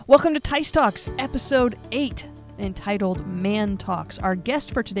Welcome to Tice Talks, Episode 8, entitled Man Talks. Our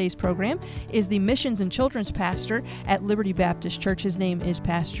guest for today's program is the Missions and Children's Pastor at Liberty Baptist Church. His name is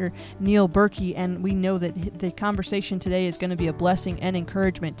Pastor Neil Berkey, and we know that the conversation today is going to be a blessing and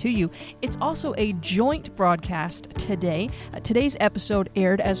encouragement to you. It's also a joint broadcast today. Today's episode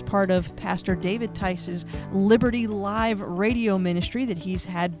aired as part of Pastor David Tice's Liberty Live radio ministry that he's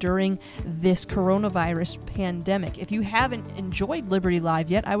had during this coronavirus pandemic. If you haven't enjoyed Liberty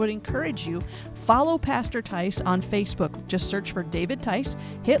Live yet, I would encourage you, follow Pastor Tice on Facebook. Just search for David Tice,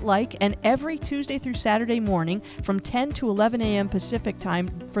 hit like, and every Tuesday through Saturday morning from 10 to 11 a.m. Pacific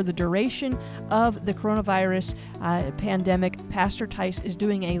time for the duration of the coronavirus pandemic, Pastor Tice is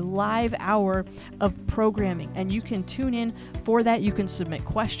doing a live hour of programming, and you can tune in for that. You can submit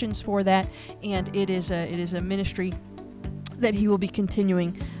questions for that, and it is a ministry that he will be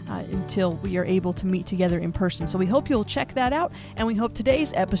continuing until we are able to meet together in person. So we hope you'll check that out, and we hope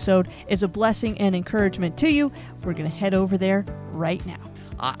today's episode is a blessing and encouragement to you. We're going to head over there right now.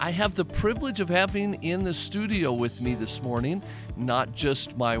 I have the privilege of having in the studio with me this morning, not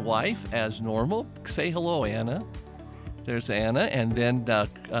just my wife as normal. Say hello, Anna. There's Anna, and then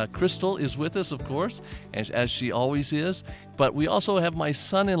Crystal is with us, of course, as she always is. But we also have my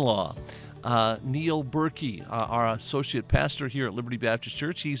son-in-law, Neil Berkey, our associate pastor here at Liberty Baptist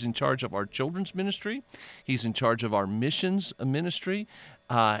Church. He's in charge of our children's ministry. He's in charge of our missions ministry.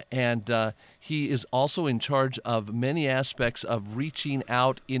 And he is also in charge of many aspects of reaching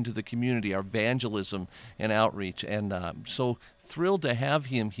out into the community, our evangelism and outreach. And so thrilled to have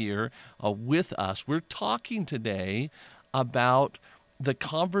him here with us. We're talking today about the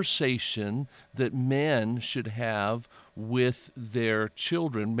conversation that men should have with their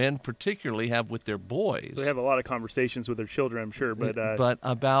children, men particularly have with their boys. They have a lot of conversations with their children, I'm sure. But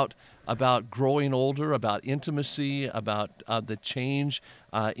about growing older, about intimacy, about the change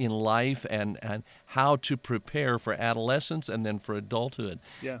in life, and how to prepare for adolescence and then for adulthood.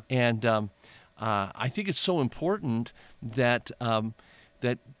 Yeah. And I think it's so important that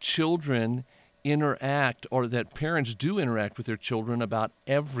that children interact, or that parents do interact with their children about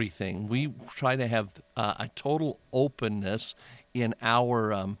everything. We try to have a total openness in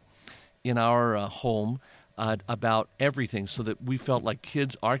our home about everything, so that we felt like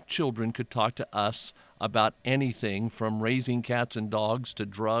our children could talk to us about anything from raising cats and dogs to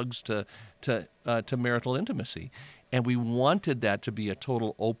drugs to marital intimacy. And we wanted that to be a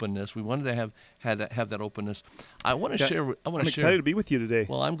total openness. We wanted to have that openness. I want to share. I'm excited to be with you today.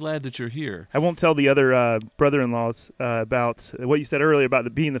 Well, I'm glad that you're here. I won't tell the other brother-in-laws about what you said earlier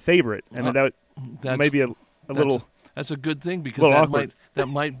about being the favorite, and that may be a little. That's a good thing, because that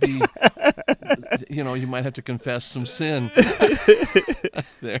might be. You might have to confess some sin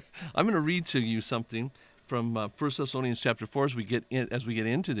there. I'm going to read to you something from 1 Thessalonians chapter 4 as we get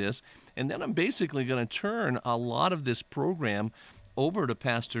into this, and then I'm basically going to turn a lot of this program over to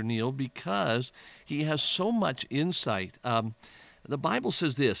Pastor Neil, because he has so much insight. The Bible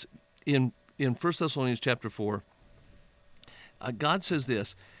says this in 1 Thessalonians chapter 4. God says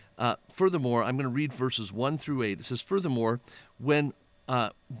this. Furthermore, I'm going to read verses 1 through 8. It says, "Furthermore, when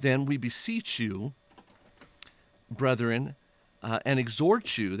then we beseech you, brethren, and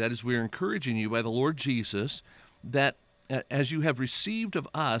exhort you," that is, we're encouraging you by the Lord Jesus, "that as you have received of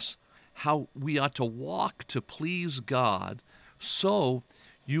us how we ought to walk to please God, so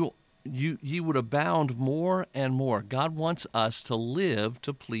ye would abound more and more." God wants us to live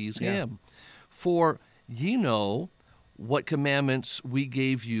to please Him. "For ye know what commandments we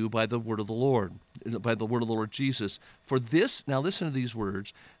gave you by the word of the Lord Jesus. For this," now listen to these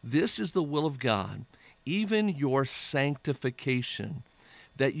words, "this is the will of God, even your sanctification,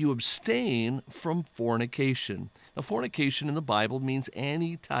 that you abstain from fornication." Now, fornication in the Bible means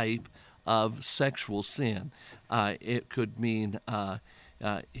any type of sexual sin. It could mean,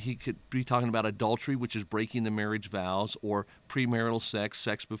 he could be talking about adultery, which is breaking the marriage vows, or premarital sex,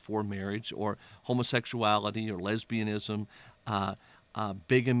 sex before marriage, or homosexuality or lesbianism,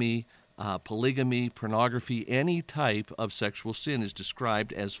 bigamy, polygamy, pornography. Any type of sexual sin is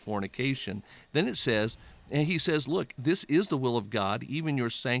described as fornication. Then it says, and he says, look, this is the will of God, even your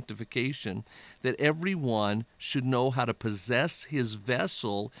sanctification, that everyone should know how to possess his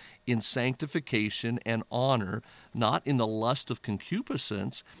vessel in sanctification and honor, not in the lust of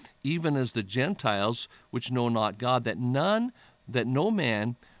concupiscence, even as the Gentiles which know not God, that no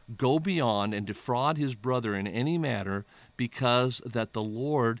man go beyond and defraud his brother in any matter, because that the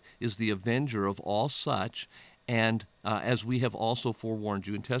Lord is the avenger of all such, and as we have also forewarned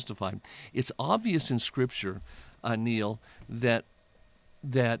you and testified. It's obvious in Scripture, Neil, that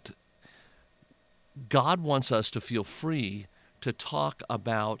God wants us to feel free to talk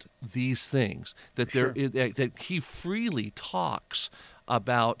about these things, that that he freely talks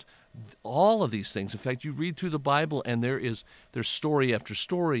about all of these things. In fact, you read through the Bible, and there's story after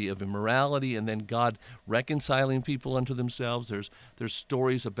story of immorality, and then God reconciling people unto themselves. There's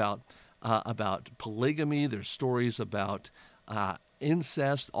stories about polygamy. There's stories about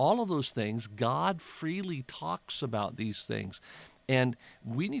incest. All of those things. God freely talks about these things, and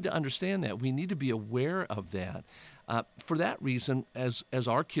we need to understand that. We need to be aware of that. For that reason, as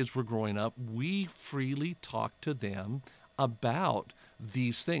our kids were growing up, we freely talked to them about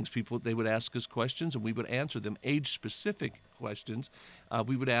these things. They would ask us questions, and we would answer them. Age-specific questions,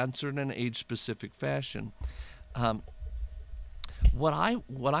 we would answer in an age-specific fashion. What I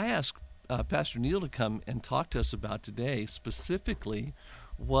asked Pastor Neil to come and talk to us about today specifically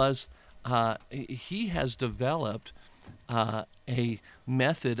was he has developed a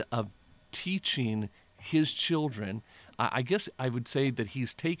method of teaching his children. I guess I would say that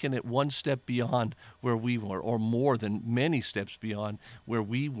he's taken it one step beyond where we were, or more than many steps beyond where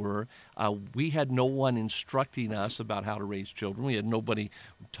we were. We had no one instructing us about how to raise children. We had nobody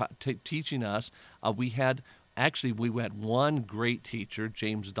teaching us. We had one great teacher,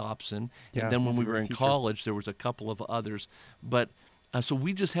 James Dobson, and then when we were in college, there was a couple of others. But so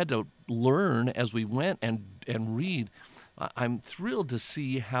we just had to learn as we went and read. I'm thrilled to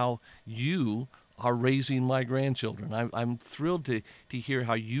see how you are raising my grandchildren. I'm thrilled to hear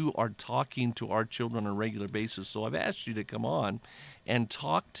how you are talking to our children on a regular basis. So I've asked you to come on and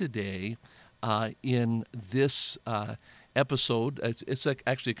talk today in this episode. It's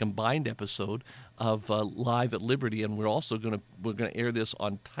actually a combined episode of Live at Liberty, and we're also going to air this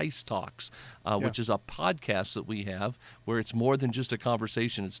on Tice Talks, which is a podcast that we have where it's more than just a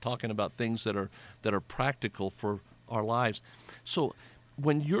conversation. It's talking about things that are practical for our lives. So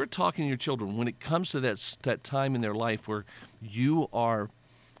when you're talking to your children, when it comes to that time in their life where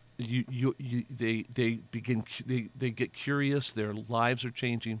they get curious, their lives are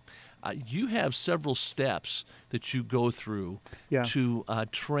changing, you have several steps that you go through to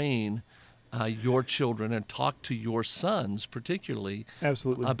train your children and talk to your sons particularly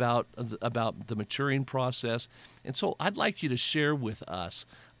about the maturing process. And so I'd like you to share with us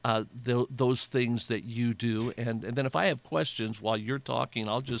those things that you do, and then if I have questions while you're talking,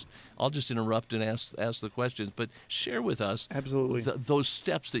 I'll just interrupt and ask the questions. But share with us those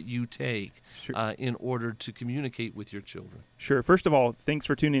steps that you take in order to communicate with your children. Sure. First of all, thanks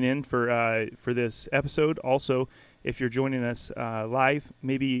for tuning in for this episode. Also, if you're joining us live,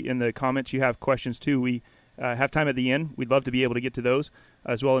 maybe in the comments you have questions too. We have time at the end. We'd love to be able to get to those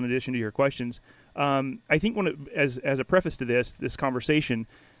as well, in addition to your questions. I think as a preface to this conversation,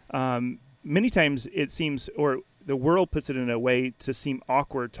 many times it seems, or the world puts it in a way to seem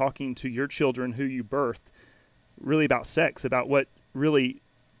awkward talking to your children who you birthed really about sex, about what really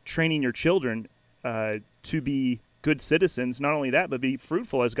training your children to be good citizens. Not only that, but be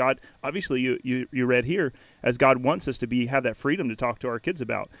fruitful as God, obviously you read here, as God wants us to have that freedom to talk to our kids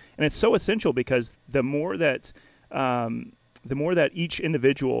about. And it's so essential because the more that each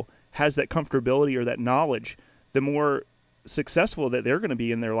individual has that comfortability or that knowledge, the more successful that they're going to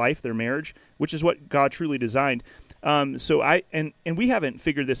be in their life, their marriage, which is what God truly designed. So we haven't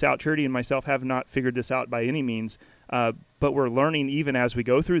figured this out. Charity and myself have not figured this out by any means, but we're learning even as we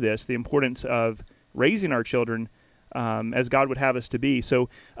go through this, the importance of raising our children as God would have us to be. So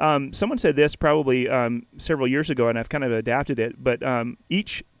someone said this probably several years ago, and I've kind of adapted it, but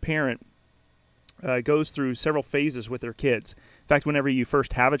each parent goes through several phases with their kids. In fact, whenever you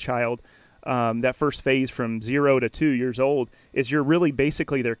first have a child, that first phase from 0 to 2 years old is you're really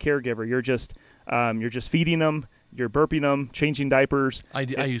basically their caregiver. You're just feeding them, you're burping them, changing diapers. I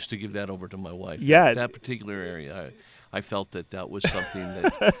used to give that over to my wife. Yeah, that particular area, I felt that was something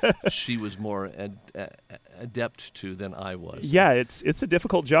that she was more adept to than I was. Yeah, it's a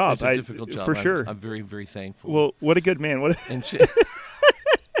difficult job. It's a difficult job for sure. I'm very, very thankful. Well, what a good man!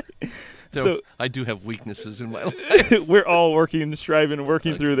 So I do have weaknesses in my life. We're all striving,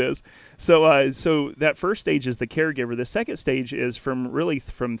 working through this. So that first stage is the caregiver. The second stage is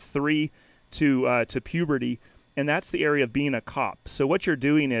from 3 to puberty, and that's the area of being a cop. So what you're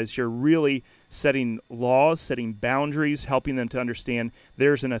doing is you're really setting laws, setting boundaries, helping them to understand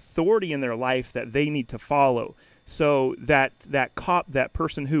there's an authority in their life that they need to follow. So that cop, that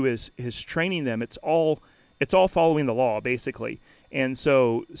person who is training them, it's all following the law basically. And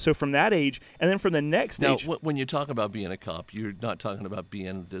so from that age, and then from the next stage. Now, when you talk about being a cop, you're not talking about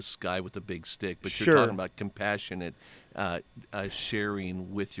being this guy with the big stick, but Sure. You're talking about compassionate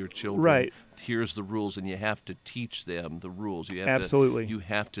sharing with your children. Right. Here's the rules, and you have to teach them the rules. Absolutely. You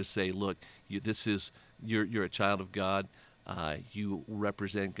have to say, look, you're a child of God. you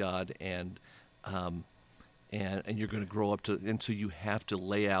represent God, and you're going to grow up and so you have to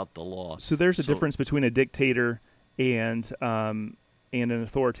lay out the law. So there's a difference between a dictator and an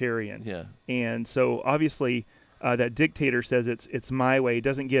authoritarian. Yeah. And so obviously that dictator says it's my way,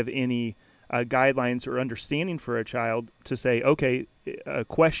 doesn't give any guidelines or understanding for a child to say, okay, a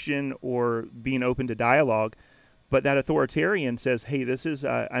question or being open to dialogue. But that authoritarian says, hey, this is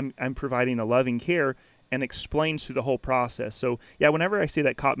I'm providing a loving care, and explains through the whole process. So, yeah, whenever I say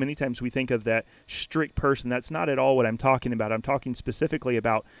that cop, many times we think of that strict person. That's not at all what I'm talking about. I'm talking specifically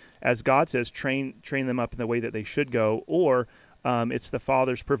about, as God says, train them up in the way that they should go, or it's the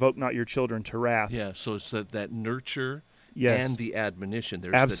Father's provoke not your children to wrath. Yeah, so it's that nurture yes. and the admonition.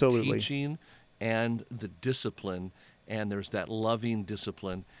 There's Absolutely. the teaching and the discipline, and there's that loving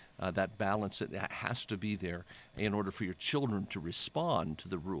discipline, that balance that has to be there in order for your children to respond to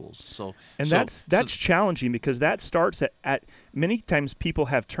the rules. That's challenging, because that starts at many times people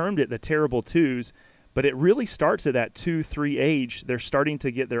have termed it the terrible twos, but it really starts at that 2-3 age. They're starting to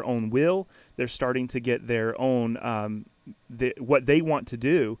get their own will. They're starting to get their own what they want to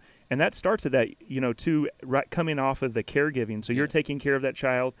do, and that starts at that coming off of the caregiving. So you're taking care of that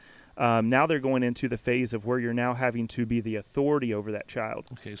child. Now they're going into the phase of where you're now having to be the authority over that child.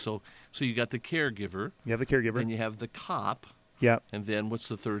 Okay, so you got the caregiver. You have the caregiver. Then you have the cop. Yeah. And then what's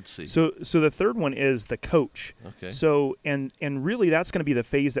the third C? So the third one is the coach. Okay. So and really that's going to be the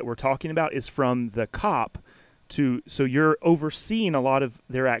phase that we're talking about, is from the cop so you're overseeing a lot of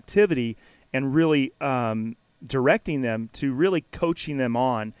their activity and really directing them, to really coaching them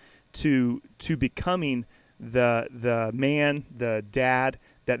on to becoming the man, the dad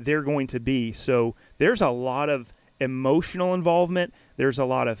that they're going to be. So there's a lot of emotional involvement. There's a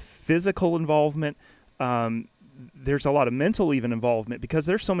lot of physical involvement. There's a lot of mental even involvement, because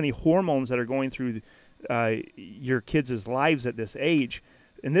there's so many hormones that are going through your kids' lives at this age.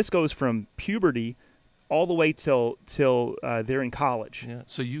 And this goes from puberty all the way till they're in college. Yeah.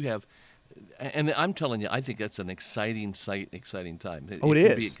 So you have, and I'm telling you, I think that's an exciting time. It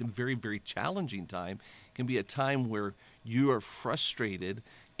is. It can be a very, very challenging time. It can be a time where you are frustrated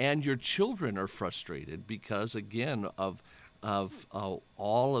and your children are frustrated because, again, of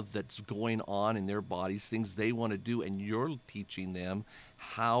all of that's going on in their bodies, things they want to do, and you're teaching them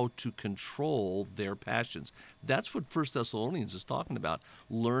how to control their passions. That's what 1 Thessalonians is talking about,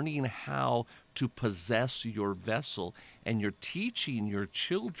 learning how to possess your vessel, and you're teaching your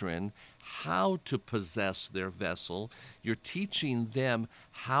children how to possess their vessel. You're teaching them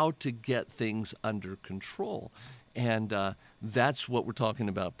how to get things under control. And that's what we're talking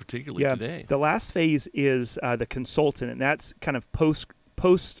about particularly today. The last phase is the consultant, and that's kind of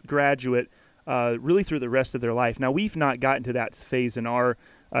postgraduate, really through the rest of their life. Now, we've not gotten to that phase in our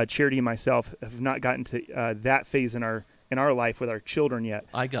Charity and myself have not gotten to that phase in our life with our children yet.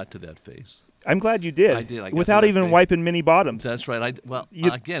 I got to that phase. I'm glad you did. I did. I got without even wiping many bottoms. That's right.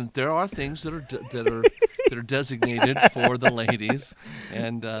 Again, there are things that are designated for the ladies,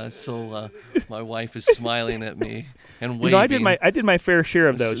 and so my wife is smiling at me and waving. I did my fair share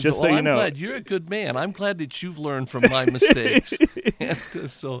of those. Just so you know, I'm glad you're a good man. I'm glad that you've learned from my mistakes.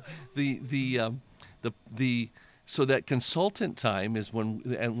 And so so that consultant time is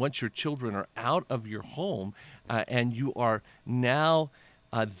once your children are out of your home, and you are now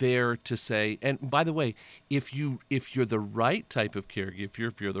there to say, and by the way, if you're the right type of caregiver,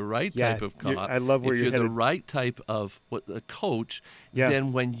 if you're the right type of cop, I love where if you're the headed. right type of a coach,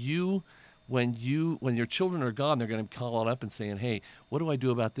 then when your children are gone, they're going to call up and saying, hey, what do I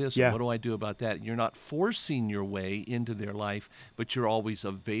do about this? Yeah. What do I do about that? You're not forcing your way into their life, but you're always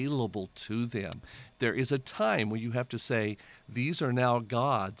available to them. There is a time where you have to say, these are now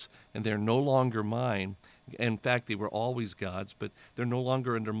God's, and they're no longer mine. In fact, they were always God's, but they're no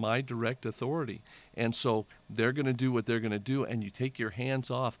longer under my direct authority. And so they're going to do what they're going to do, and you take your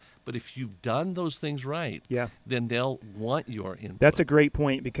hands off. But if you've done those things right, then they'll want your input. That's a great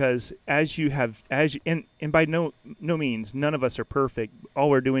point, because and by no means, none of us are perfect. All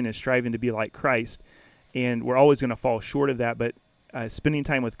we're doing is striving to be like Christ, and we're always going to fall short of that. But spending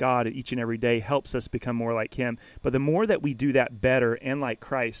time with God each and every day helps us become more like Him. But the more that we do that better and like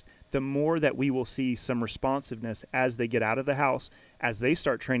Christ, the more that we will see some responsiveness as they get out of the house, as they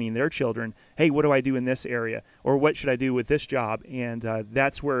start training their children. Hey, what do I do in this area? Or what should I do with this job? And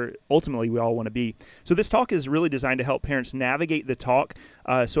that's where ultimately we all want to be. So this talk is really designed to help parents navigate the talk.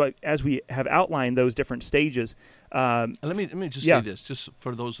 So as we have outlined those different stages. Let me just say this, just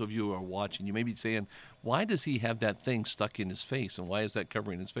for those of you who are watching. You may be saying, why does he have that thing stuck in his face, and why is that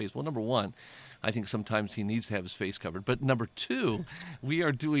covering his face? Well, number one, I think sometimes he needs to have his face covered. But number two, we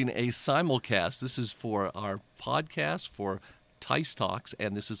are doing a simulcast. This is for our podcast, for Tice Talks,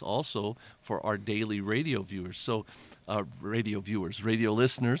 and this is also for our daily radio viewers. So radio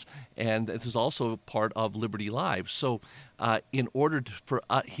listeners, and this is also part of Liberty Live. So in order for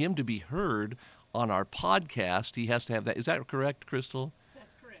him to be heard on our podcast, he has to have that. Is that correct, Crystal?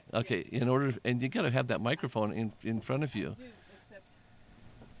 That's correct. Okay, yes. And you got to have that microphone in front of you. I do, except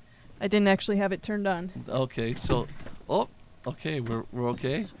I didn't actually have it turned on. Okay, so, okay, we're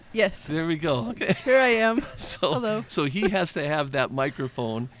okay? Yes. There we go. Okay. Here I am. So, hello. So he has to have that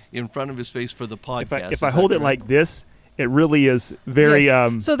microphone in front of his face for the podcast. If I hold it like this, it really is very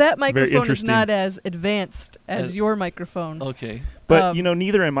yes. So that microphone is not interesting. as advanced as your microphone. Okay. But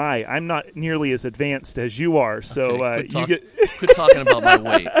neither am I. I'm not nearly as advanced as you are. So quit talking about my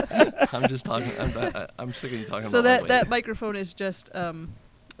weight. I'm just talking. I'm sick of you talking about my weight. So that microphone is just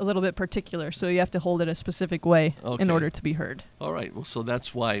a little bit particular. So you have to hold it a specific way in order to be heard. All right. Well, so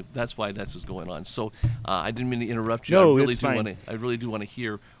that's why this is going on. So I didn't mean to interrupt you. No, I really do want to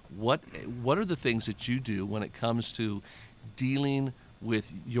hear what are the things that you do when it comes to dealing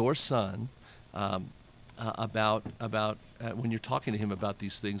with your son about when you're talking to him about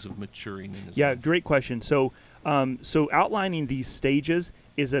these things of maturing in his life. Great question. So outlining these stages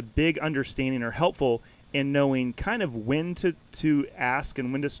is a big understanding or helpful in knowing kind of when to ask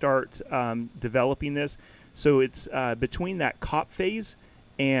and when to start developing this. So it's between that cop phase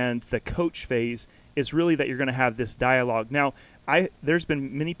and the coach phase is really that you're going to have this dialogue. Now, there's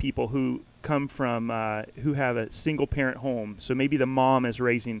been many people who come from who have a single parent home. So maybe the mom is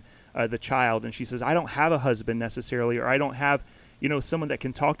raising the child, and she says, "I don't have a husband necessarily, or I don't have someone that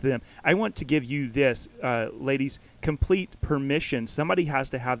can talk to them." I want to give you this, ladies, complete permission. Somebody has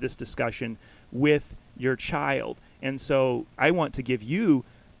to have this discussion with your child, and so I want to give you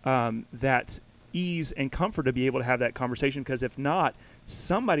that ease and comfort to be able to have that conversation, because if not,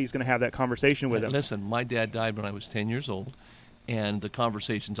 somebody's going to have that conversation with them. Listen, my dad died when I was 10 years old, and the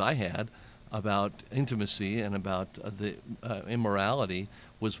conversations I had about intimacy and about the immorality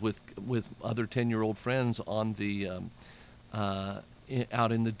was with other 10-year-old friends on the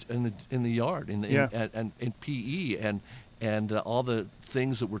out in the yard in PE and all the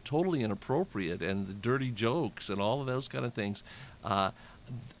things that were totally inappropriate and the dirty jokes and all of those kind of things.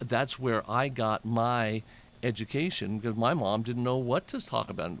 That's where I got my education, because my mom didn't know what to talk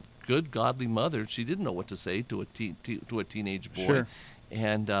about. Good, godly mother, she didn't know what to say to a teenage boy. Sure.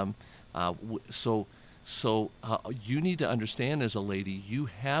 And so you need to understand, as a lady, you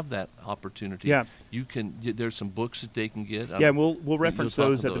have that opportunity. Yeah. You can. There's some books that they can get. Yeah, we'll reference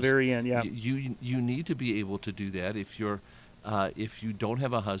those at the very end. Yeah. You need to be able to do that if you don't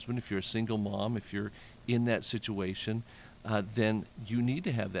have a husband, if you're a single mom, if you're in that situation. Then you need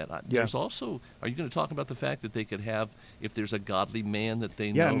to have that. There's also, are you going to talk about the fact that they could have, if there's a godly man that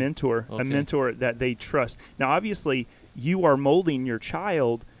they know? Yeah, a mentor that they trust. Now, obviously, you are molding your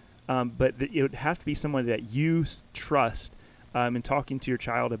child, but it would have to be someone that you trust in talking to your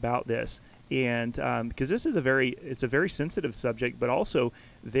child about this. And because this is it's a very sensitive subject, but also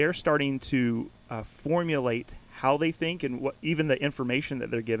they're starting to formulate how they think and even the information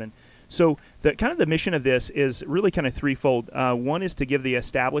that they're given. So the mission of this is really kind of threefold. One is to give the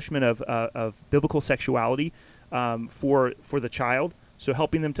establishment of biblical sexuality for the child, so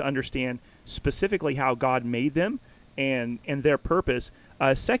helping them to understand specifically how God made them and their purpose.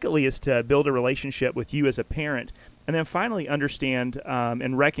 Secondly is to build a relationship with you as a parent. And then finally understand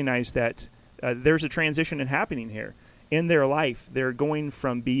and recognize that there's a transition happening here in their life. They're going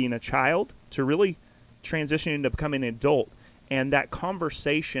from being a child to really transitioning to becoming an adult. And that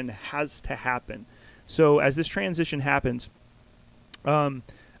conversation has to happen. So as this transition happens, for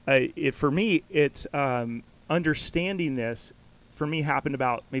me, it's understanding this. For me, happened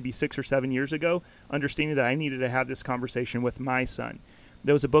about maybe 6 or 7 years ago. Understanding that I needed to have this conversation with my son.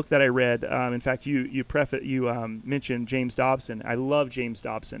 There was a book that I read. In fact, you mentioned James Dobson. I love James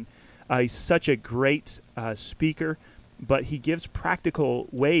Dobson. He's such a great speaker. But he gives practical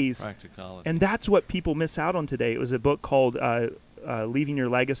ways. Practicality. And that's what people miss out on today. It was a book called Leaving Your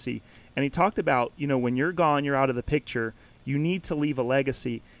Legacy. And he talked about, when you're gone, you're out of the picture, you need to leave a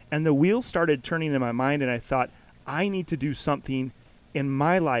legacy. And the wheels started turning in my mind, and I thought, I need to do something in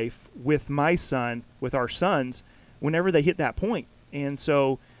my life with my son, with our sons, whenever they hit that point. And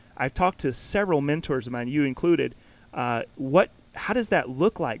so I've talked to several mentors of mine, you included. How does that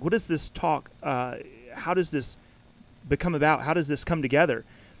look like? What does this talk, how does this become about? How does this come together?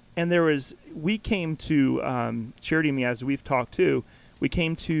 And we came to, Charity and me, as we've talked too, we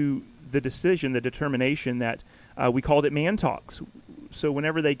came to the determination that we called it Man Talks. So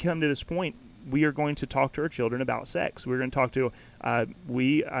whenever they come to this point, we are going to talk to our children about sex. We're going to talk to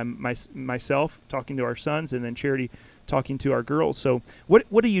myself talking to our sons, and then Charity talking to our girls. So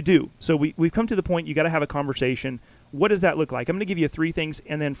what do you do? So we've come to the point you got to have a conversation. What does that look like? I'm going to give you 3 things,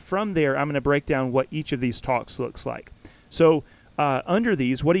 and then from there I'm going to break down what each of these talks looks like. So under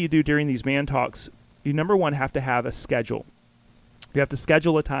these, what do you do during these man talks? You, number one, have to have a schedule. You have to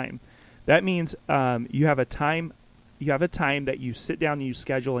schedule a time. That means you have a time that you sit down and you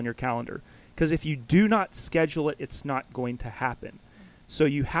schedule in your calendar. Because if you do not schedule it, it's not going to happen. So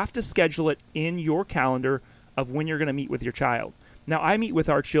you have to schedule it in your calendar of when you're going to meet with your child. Now, I meet with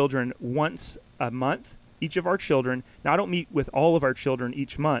our children once a month, each of our children. Now, I don't meet with all of our children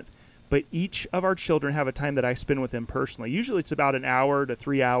each month, but each of our children have a time that I spend with them personally. Usually it's about an hour to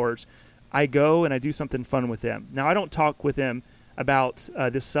 3 hours. I go and I do something fun with them. Now, I don't talk with them about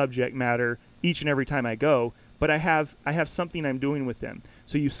this subject matter each and every time I go, but I have something I'm doing with them.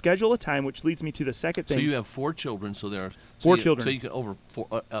 So you schedule a time, which leads me to the second thing. So you have 4 children, so there are 4 children. So you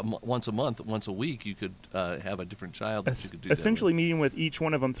could once a month, once a week, you could have a different child that you could do essentially that with. Meeting with each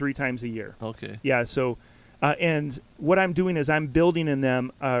one of them 3 times a year. Okay. Yeah. So, and what I'm doing is I'm building in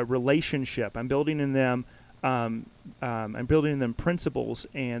them a relationship. I'm building in them. I'm building in them principles,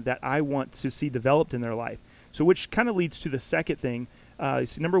 and that I want to see developed in their life. So which kind of leads to the second thing. So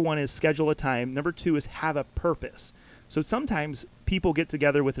number 1 is schedule a time. Number 2 is have a purpose. So sometimes people get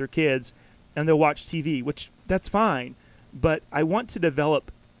together with their kids and they'll watch TV, which that's fine. But I want to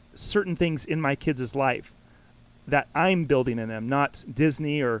develop certain things in my kids' life that I'm building in them, not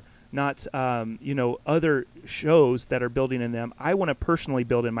Disney or not other shows that are building in them. I want to personally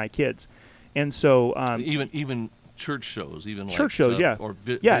build in my kids. And so even church shows, even church like, shows, yeah, or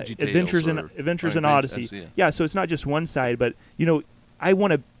Adventures in Odyssey, yeah. So it's not just one side, but I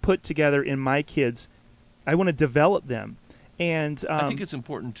want to put together in my kids. I want to develop them, and I think it's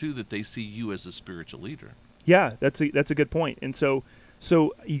important too that they see you as a spiritual leader. Yeah, that's a good point. And so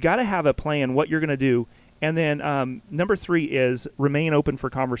you got to have a plan what you're going to do, and then number 3 is remain open for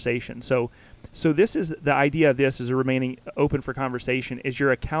conversation. So this is the idea of this is remaining open for conversation is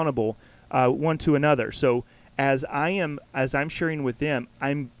you're accountable one to another. So as I'm sharing with them,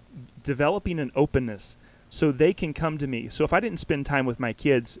 I'm developing an openness so they can come to me. So if I didn't spend time with my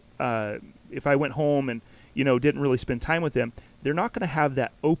kids, if I went home and didn't really spend time with them, they're not going to have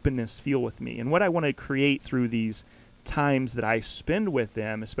that openness feel with me. And what I want to create through these times that I spend with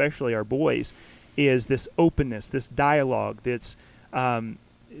them, especially our boys, is this openness, this dialogue, this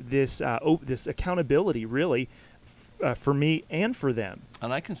accountability, really, for me and for them.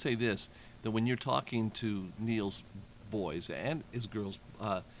 And I can say this, that when you're talking to Neil's boys and his girls,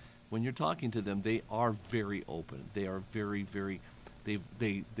 when you're talking to them, they are very open. They are very, very, they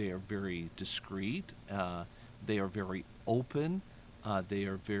are very discreet. They are very open. They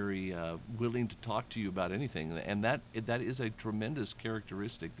are very willing to talk to you about anything, and that is a tremendous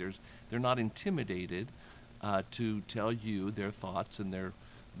characteristic. They're not intimidated to tell you their thoughts and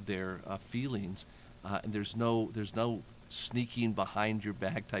their feelings. And there's no sneaking behind your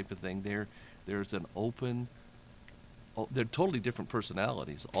back type of thing. There's an open. They're totally different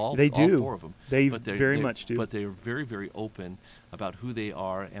personalities. All 4 of them. They very much do. But they are very, very open about who they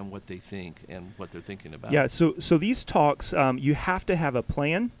are and what they think and what they're thinking about. Yeah. So these talks, you have to have a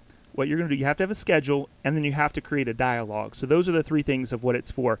plan. What you're going to do, you have to have a schedule, and then you have to create a dialogue. So those are the 3 things of what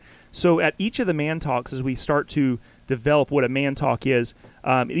it's for. So at each of the man talks, as we start to develop what a man talk is,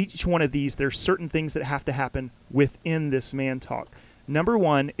 at each one of these, there's certain things that have to happen within this man talk. Number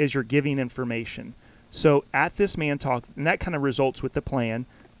 1 is you're giving information. So at this man talk, and that kind of results with the plan,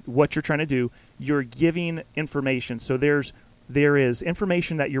 what you're trying to do, you're giving information. So there is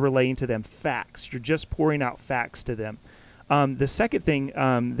information that you're relaying to them, facts. You're just pouring out facts to them. The second thing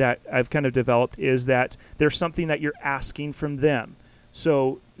that I've kind of developed is that there's something that you're asking from them.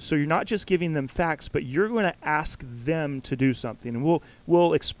 So you're not just giving them facts, but you're going to ask them to do something. And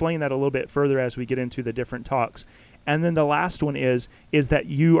we'll explain that a little bit further as we get into the different talks. And then the last one is that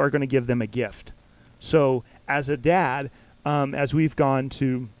you are going to give them a gift. So as a dad, as we've gone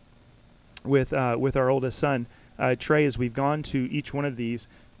to with our oldest son, Trey, as we've gone to each one of these,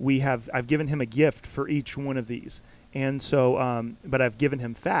 I've given him a gift for each one of these. And so, but I've given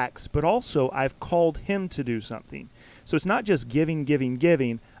him facts, but also I've called him to do something. So it's not just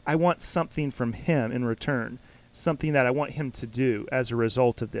giving. I want something from him in return, something that I want him to do as a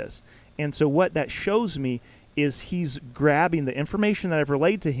result of this. And so what that shows me is he's grabbing the information that I've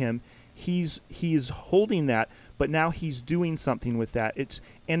relayed to him. He's holding that, but now he's doing something with that.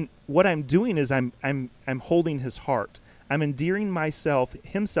 And what I'm doing is I'm holding his heart. I'm endearing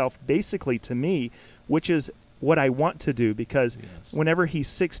himself basically to me, which is what I want to do, because whenever he's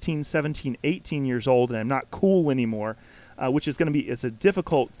 16, 17, 18 years old and I'm not cool anymore, which is going to be, it's a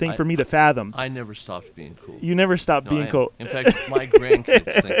difficult thing for me to fathom. I never stopped being cool. You never stopped being cool. In fact, my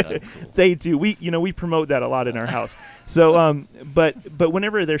grandkids think I'm cool. They do. We promote that a lot in our house. So, but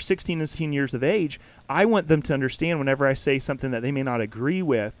whenever they're 16 and 17 years of age, I want them to understand whenever I say something that they may not agree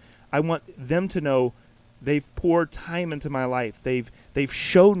with, I want them to know they've poured time into my life. They've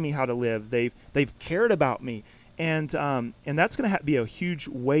showed me how to live. They've cared about me. And that's going to be a huge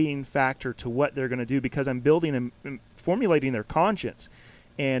weighing factor to what they're going to do, because I'm building and formulating their conscience,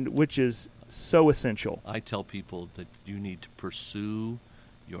 and which is so essential. I tell people that you need to pursue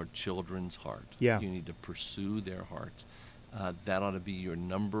your children's heart. Yeah. You need to pursue their hearts. That ought to be your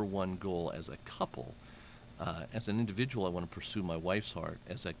number one goal as a couple. As an individual, I want to pursue my wife's heart.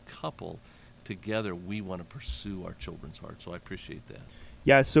 As a couple, together, we want to pursue our children's heart. So I appreciate that.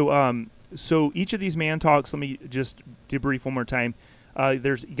 Yeah, so each of these man talks, let me just debrief one more time. You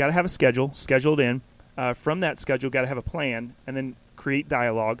got to have a schedule, scheduled in. From that schedule, got to have a plan, and then create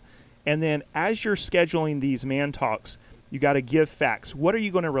dialogue. And then as you're scheduling these man talks, you got to give facts. What are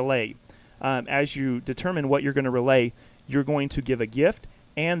you going to relay? As you determine what you're going to relay, you're going to give a gift,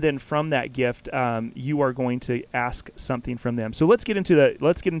 and then from that gift, you are going to ask something from them. So let's get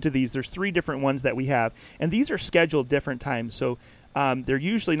into these. There's 3 different ones that we have, and these are scheduled different times. So they're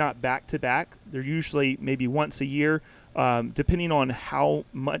usually not back to back. They're usually maybe once a year, depending on how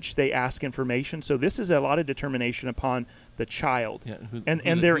much they ask information. So this is a lot of determination upon the child, who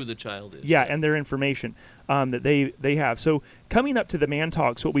the child is. Yeah, and their information that they have. So coming up to the man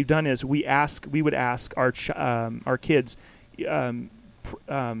talks, what we've done is we would ask our kids.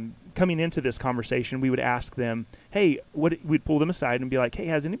 Coming into this conversation, we would ask them, hey, we'd pull them aside and be like, hey,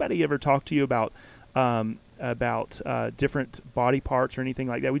 has anybody ever talked to you about different body parts or anything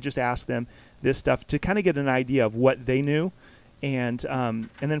like that? We just ask them this stuff to kind of get an idea of what they knew, and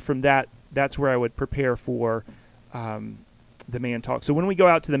then from that's where I would prepare for the man talk. So when we go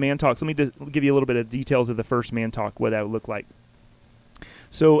out to the man talks, let me just give you a little bit of details of the first man talk, what that would look like.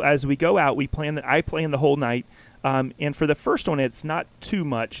 So as we go out, I plan the whole night. And for the first one, it's not too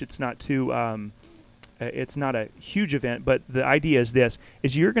much. It's not a huge event, but the idea is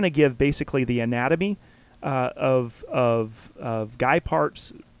you're going to give basically the anatomy of guy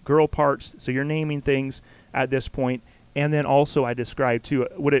parts, girl parts. So you're naming things at this point, and then also I describe too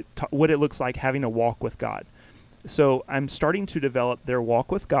what it looks like having a walk with God. So I'm starting to develop their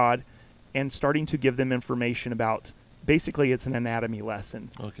walk with God, and starting to give them information about. Basically, it's an anatomy lesson.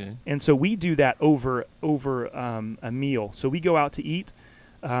 Okay. And so we do that over a meal. So we go out to eat,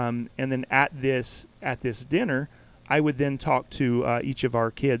 and then at this dinner, I would then talk to each of our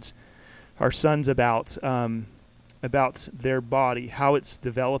kids, our sons, about their body, how it's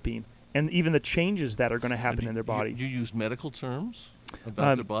developing, and even the changes that are going to happen in their body. You use medical terms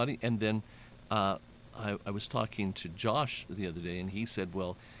about their body, and then I was talking to Josh the other day, and he said,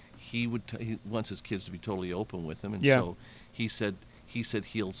 well, he wants his kids to be totally open with him, and so he said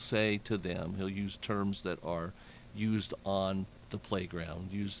he'll say to them, he'll use terms that are used on the playground,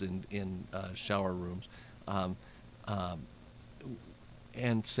 used in shower rooms,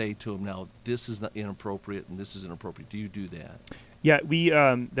 and say to them, now this is not inappropriate and this is inappropriate. Do you do that? Yeah, we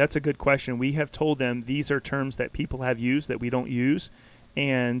that's a good question. We have told them these are terms that people have used that we don't use.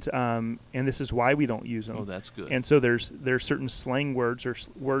 And this is why we don't use them. Oh, that's good. And so there's certain slang words or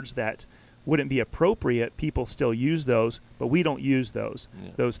words that wouldn't be appropriate. People still use those, but we don't use those.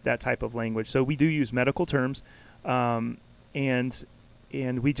 That type of language. So we do use medical terms, and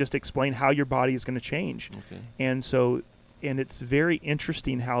we just explain how your body is going to change. Okay. And it's very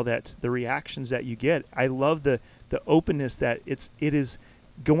interesting how the reactions that you get. I love the openness that it is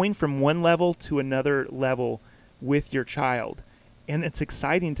going from one level to another level with your child. And it's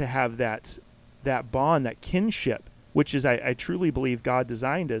exciting to have that bond, that kinship, which is I truly believe God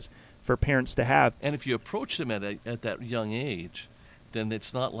designed us for parents to have. And if you approach them at that young age, then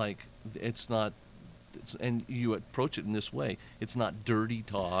and you approach it in this way, it's not dirty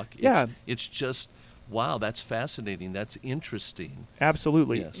talk. It's just, wow, that's fascinating. That's interesting.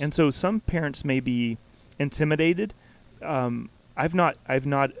 Absolutely. Yes. And so some parents may be intimidated. I've not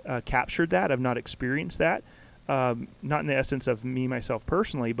captured that. I've not experienced that. Not in the essence of me, myself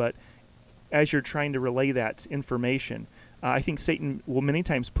personally, but as you're trying to relay that information, I think Satan will many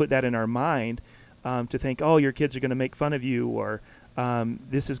times put that in our mind to think, oh, your kids are going to make fun of you, or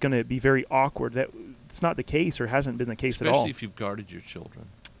this is going to be very awkward. That it's not the case, or hasn't been the case at all. Especially if you've guarded your children.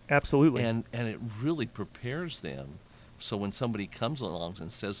 Absolutely. And it really prepares them, so when somebody comes along and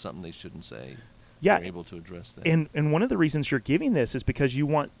says something they shouldn't say, they're able to address that. And one of the reasons you're giving this is because you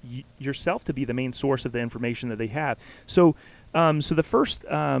want yourself to be the main source of the information that they have. So, so the first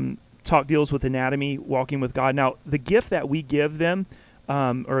talk deals with anatomy, walking with God. Now, the gift that we give them,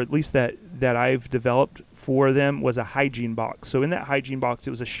 or at least that I've developed for them, was a hygiene box. So in that hygiene box, it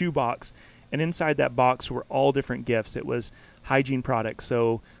was a shoe box, and inside that box were all different gifts. It was hygiene products.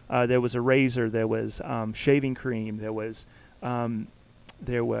 So there was a razor, there was shaving cream, there was a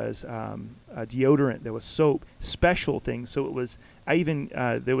deodorant, there was soap, special things. So it was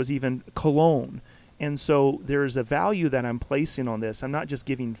there was even cologne. And so there's a value that I'm placing on this. I'm not just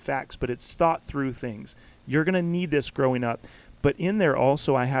giving facts, but it's thought through things. You're going to need this growing up. But in there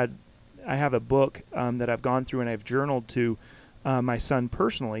also, I have a book that I've gone through and I've journaled to my son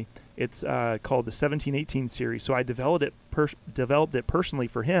personally. It's called the 1718 series. So I developed it personally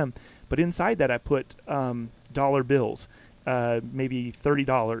for him. But inside that, I put dollar bills, maybe $30,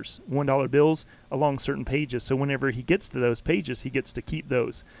 $1 bills along certain pages. So whenever he gets to those pages, he gets to keep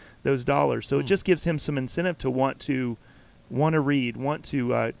those dollars. So it just gives him some incentive to want to read, want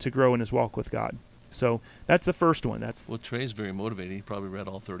to grow in his walk with God. So that's the first one. Well, Trey's very motivated. He probably read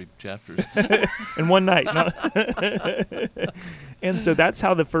all 30 chapters in one night. And so that's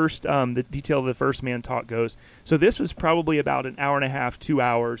how the first, the detail of the first Man Talk goes. So this was probably about an hour and a half, 2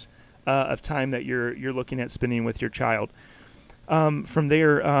 hours of time that you're looking at spending with your child. From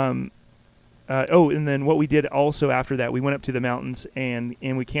there, and then what we did also after that, we went up to the mountains and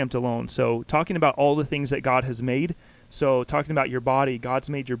we camped alone. So talking about all the things that God has made. So talking about your body, God's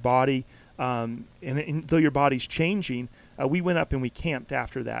made your body. And though your body's changing, we went up and we camped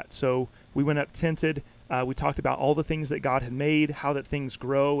after that. So we went up tented. We talked about all the things that God had made, how that things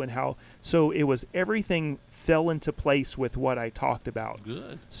grow, and how. So it was everything fell into place with what I talked about.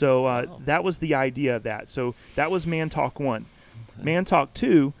 Good. So Wow. that was the idea of that. So that was Man Talk 1. Okay. Man Talk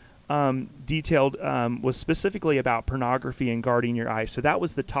 2 detailed was specifically about pornography and guarding your eyes. So that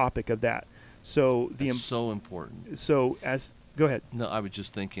was the topic of that. So That's so important. So go ahead. No, I was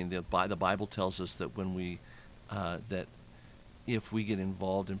just thinking that the Bible tells us that when we that if we get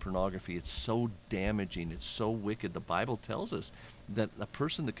involved in pornography, it's so damaging, it's so wicked. The Bible tells us that a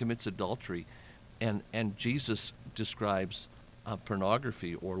person that commits adultery, and Jesus describes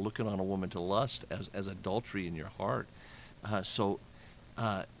pornography or looking on a woman to lust as adultery in your heart. So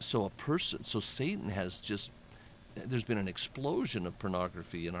Satan has just. There's been an explosion of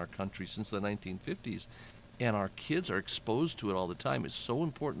pornography in our country since the 1950s. And our kids are exposed to it all the time. It's so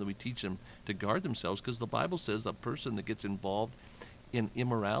important that we teach them to guard themselves, because the Bible says the person that gets involved in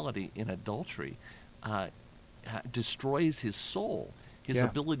immorality, in adultery, destroys his soul, his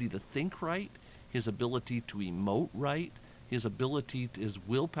ability to think right, his ability to emote right, his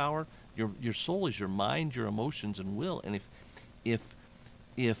willpower. Your soul is your mind, your emotions, and will. And if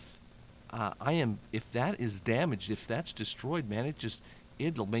that is damaged, if that's destroyed, man,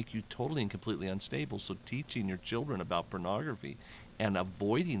 it'll make you totally and completely unstable. So teaching your children about pornography and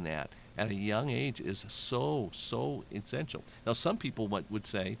avoiding that at a young age is so essential. Now, some people would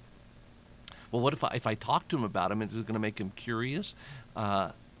say, well, what if I talk to them about them, is it going to make them curious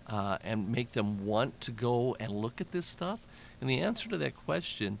and make them want to go and look at this stuff? And the answer to that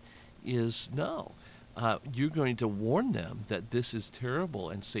question is no. You're going to warn them that this is terrible,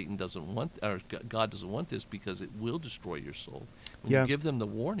 and Satan doesn't want, or God doesn't want this, because it will destroy your soul. When you give them the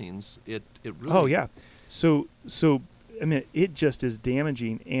warnings, it really. Oh yeah, so I mean, it just is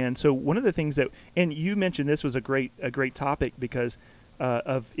damaging. And so one of the things that, and you mentioned this was a great topic, because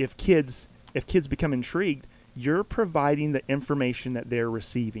of if kids become intrigued, you're providing the information that they're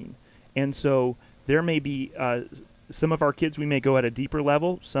receiving, and so there may be. Some of our kids, we may go at a deeper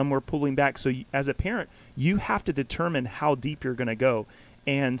level. Some we're pulling back. So as a parent, you have to determine how deep you're going to go.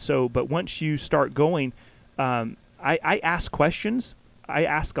 And so, but once you start going, I ask questions. I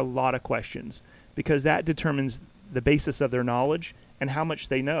ask a lot of questions, because that determines the basis of their knowledge and how much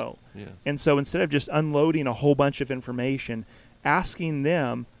they know. Yeah. And so instead of just unloading a whole bunch of information, asking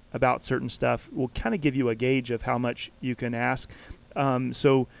them about certain stuff will kind of give you a gauge of how much you can ask.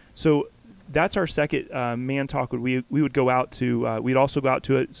 So that's our second Man Talk. We would go out to. We'd also go out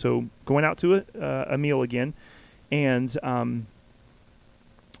to it. So going out to a meal again, and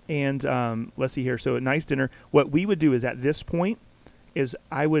let's see here. So a nice dinner. What we would do is, at this point, is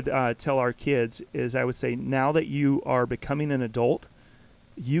I would tell our kids, is I would say, now that you are becoming an adult,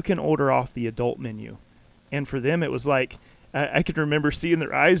 you can order off the adult menu. And for them, it was like, I can remember seeing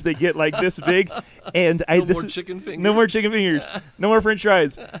their eyes; they get like this big, and no more chicken fingers, no more French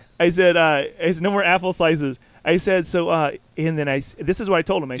fries. I said, no more apple slices. I said, so, and then this is what I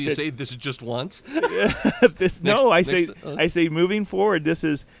told them. Do you say this is just once? I say moving forward. This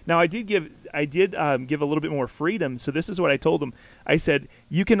is now. I did give I did give a little bit more freedom. So this is what I told him. I said,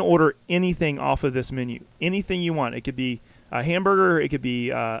 you can order anything off of this menu, anything you want. It could be a hamburger, it could be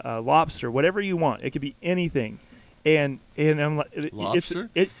a lobster, whatever you want. It could be anything. And I'm like, lobster?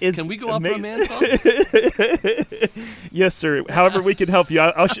 It's can we go off for a man talk? Yes, sir. However we can help you,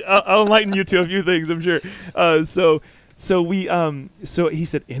 I'll enlighten you to a few things, I'm sure. So he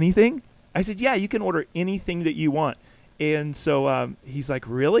said, anything? I said, yeah, you can order anything that you want. And so he's like,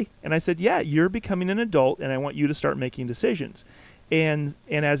 really? And I said, yeah, you're becoming an adult, and I want you to start making decisions. And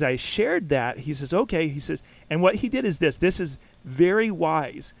as I shared that, he says, okay. He says, and what he did is this. This is very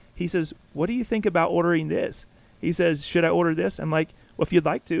wise. He says, what do you think about ordering this? He says, should I order this? I'm like, well, if you'd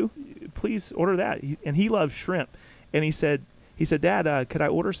like to, please order that. And he loves shrimp. And he said, Dad, could I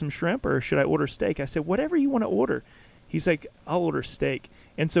order some shrimp or should I order steak? I said, whatever you want to order. He's like, I'll order steak.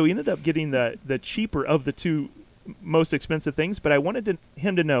 And so he ended up getting the cheaper of the two most expensive things, but I wanted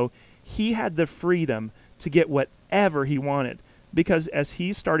him to know he had the freedom to get whatever he wanted, because as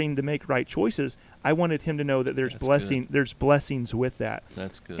he's starting to make right choices, I wanted him to know that there's there's blessings with that.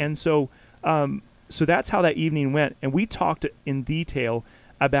 That's good. And so so that's how that evening went, and we talked in detail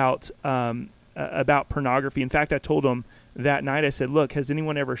about pornography. In fact, I told him that night, I said, look, has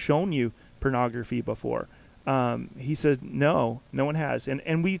anyone ever shown you pornography before? He said, no one has.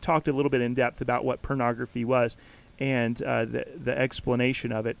 And we talked a little bit in depth about what pornography was and the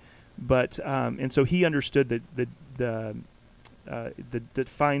explanation of it. But and so he understood the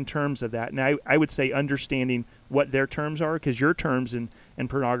defined terms of that. And I would say understanding what their terms are, because your terms in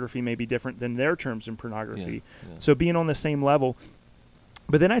pornography may be different than their terms in pornography. Yeah. So being on the same level.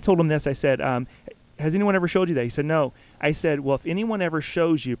 But then I told him this. I said, has anyone ever showed you that? He said, no. I said, well, if anyone ever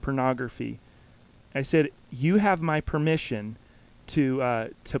shows you pornography, I said, you have my permission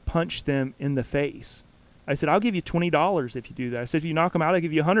to punch them in the face. I said, I'll give you $20 if you do that. I said, if you knock them out, I'll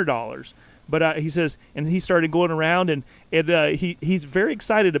give you $100. But he says, and he started going around, and he's very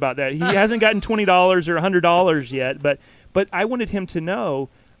excited about that. He hasn't gotten $20 or $100 yet, but I wanted him to know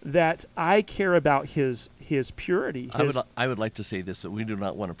that I care about his purity. I would like to say this, that we do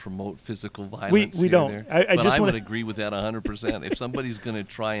not want to promote physical violence. We don't. I would agree with that 100%. If somebody's going to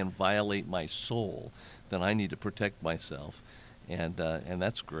try and violate my soul, then I need to protect myself, and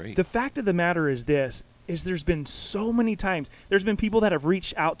that's great. The fact of the matter is this, is there's been so many times, there's been people that have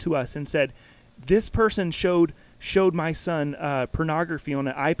reached out to us and said, this person showed my son pornography on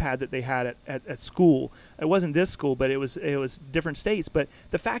an iPad that they had at school. It wasn't this school, but it was different states. But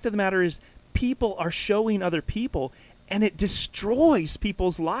the fact of the matter is, people are showing other people, and it destroys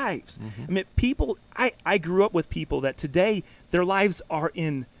people's lives. Mm-hmm. I mean, people. I grew up with people that today their lives are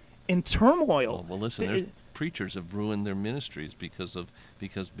in turmoil. Well, listen, there's preachers have ruined their ministries because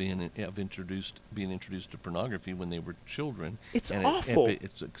being introduced to pornography when they were children. It's awful.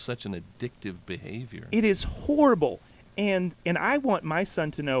 It's such an addictive behavior. It is horrible, and I want my son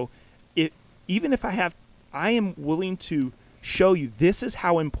to know, even if I am willing to show you this is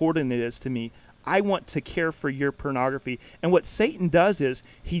how important it is to me. I want to care for your pornography. And what Satan does is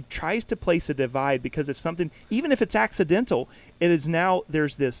he tries to place a divide, because if something, even if it's accidental, it is now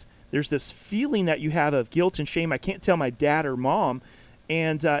there's this feeling that you have of guilt and shame. I can't tell my dad or mom.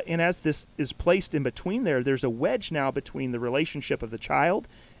 And as this is placed in between there's a wedge now between the relationship of the child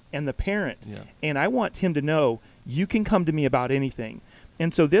and the parent. Yeah. And I want him to know, you can come to me about anything.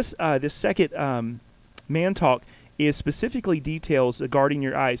 And so this second man talk is specifically details guarding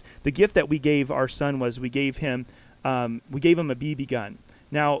your eyes. The gift that we gave our son was we gave him a BB gun.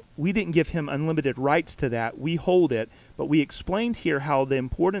 Now, we didn't give him unlimited rights to that. We hold it, but we explained here how the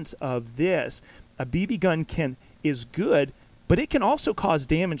importance of this. A BB gun is good, but it can also cause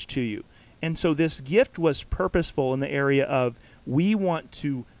damage to you. And so this gift was purposeful in the area of, we want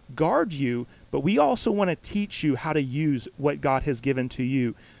to guard you, but we also want to teach you how to use what God has given to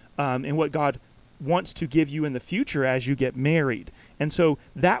you, and what God wants to give you in the future as you get married. And so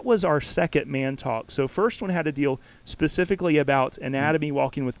that was our second man talk. So first one had to deal specifically about anatomy,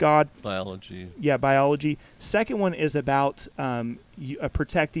 walking with God. Biology. Yeah, biology. Second one is about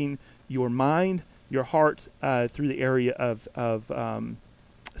protecting your mind, your heart, through the area of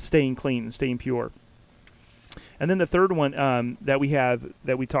staying clean and staying pure. And then the third one that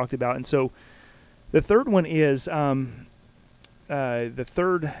we talked about. And so the third one is the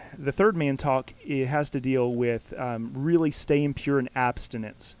third man talk. It has to deal with really staying pure and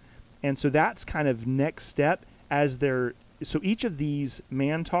abstinence, and so that's kind of next step as they're. So each of these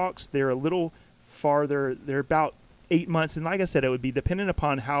man talks, they're a little farther. They're about 8 months, and like I said, it would be dependent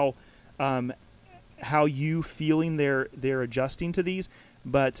upon how you feeling they're adjusting to these,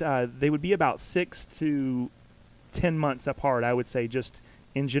 but they would be about 6 to 10 months apart, I would say, just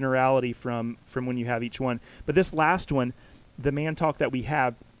in generality from when you have each one. But this last one, the Man Talk that we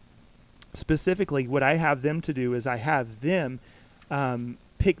have, specifically what I have them to do is I have them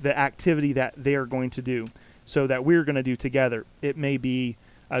pick the activity that they're going to do, so that we're going to do together. It may be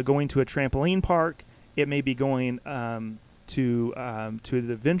going to a trampoline park. It may be going to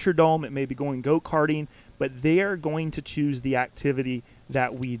the Venture Dome. It may be going go-karting. But they are going to choose the activity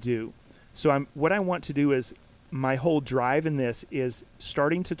that we do. So what I want to do is, my whole drive in this is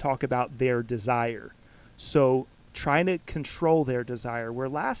starting to talk about their desire. So trying to control their desire, where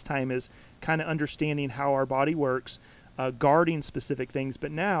last time is kind of understanding how our body works, guarding specific things,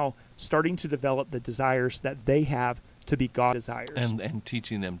 but now starting to develop the desires that they have to be God desires. And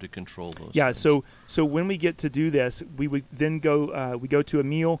teaching them to control those things. So when we get to do this, we would then go to a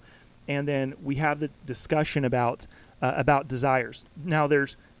meal, and then we have the discussion about desires. Now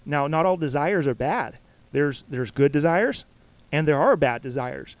not all desires are bad. There's good desires, and there are bad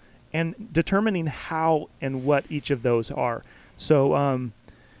desires, and determining how and what each of those are. So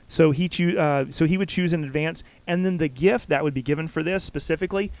he would choose in advance, and then the gift that would be given for this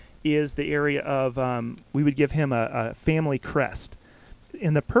specifically is the area of we would give him a family crest,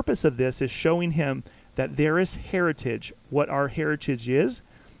 and the purpose of this is showing him that there is heritage, what our heritage is,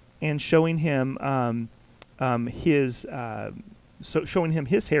 and showing him showing him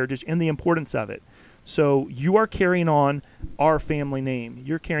his heritage and the importance of it. So you are carrying on our family name.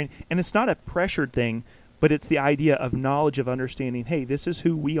 You're carrying, and it's not a pressured thing, but it's the idea of knowledge, of understanding, hey, this is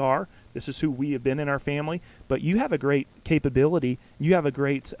who we are. This is who we have been in our family. But you have a great capability. You have a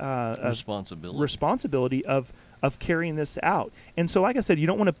great responsibility of carrying this out. And so, like I said, you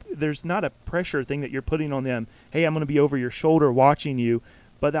don't want to. There's not a pressure thing that you're putting on them. Hey, I'm going to be over your shoulder watching you.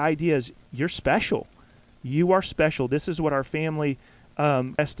 But the idea is, you're special. You are special. This is what our family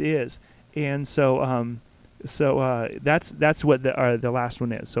best is. And so that's what the last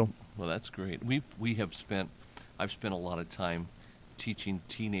one is. So. Well, that's great. I've spent a lot of time teaching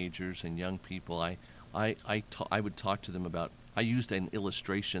teenagers and young people. I would talk to them about. I used an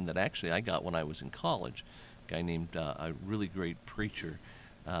illustration that actually I got when I was in college. A guy named a really great preacher.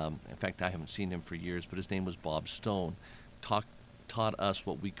 In fact, I haven't seen him for years, but his name was Bob Stone. Taught us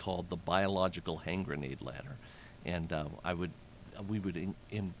what we called the biological hand grenade ladder, and we would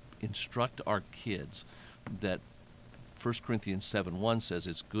instruct our kids that 1 Corinthians 7:1 says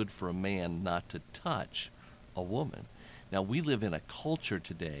it's good for a man not to touch a woman. Now, we live in a culture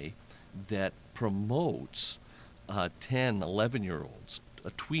today that promotes 10, 11-year-olds,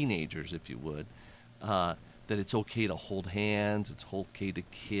 teenagers, if you would, that it's okay to hold hands, it's okay to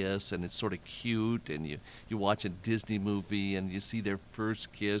kiss, and it's sort of cute, and you watch a Disney movie and you see their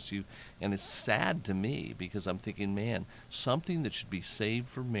first kiss, and it's sad to me, because I'm thinking, man, something that should be saved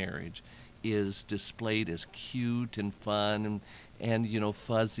for marriage is displayed as cute and fun and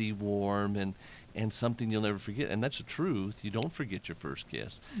fuzzy, warm, and something you'll never forget. And that's the truth. You don't forget your first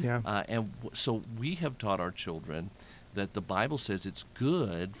kiss. Yeah. So we have taught our children that the Bible says it's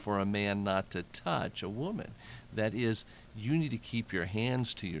good for a man not to touch a woman. That is, you need to keep your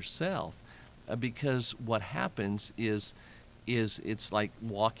hands to yourself, because what happens is it's like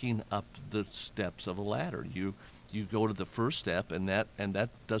walking up the steps of a ladder. You go to the first step, and that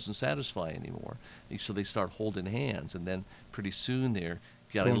doesn't satisfy anymore. So they start holding hands, and then pretty soon they're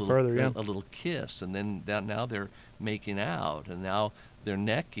getting a little kiss, and then now they're making out, and now they're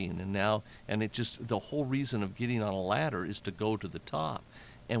necking, and it just, the whole reason of getting on a ladder is to go to the top,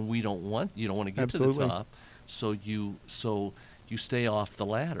 and you don't want to get Absolutely. to the top, so you stay off the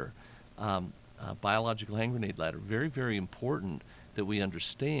ladder. Biological hand grenade ladder, very, very important that we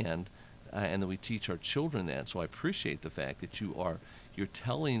understand. And that we teach our children that. So I appreciate the fact that you're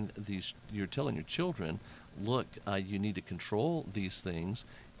telling your children, look, you need to control these things,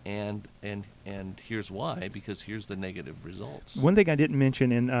 and here's why, because here's the negative results. One thing I didn't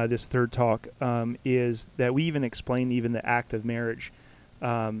mention in this third talk is that we even explain even the act of marriage,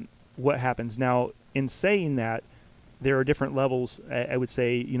 what happens. Now, in saying that, there are different levels. I would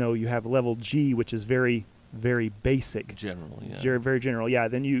say, you have level G, which is very, very basic. General, yeah. Very general, yeah.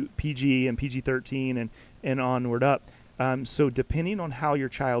 Then you PG and PG-13 and onward up. So depending on how your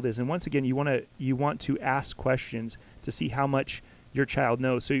child is, and once again, you want to ask questions to see how much your child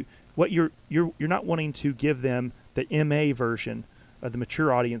knows. So what you're not wanting to give them the MA version, the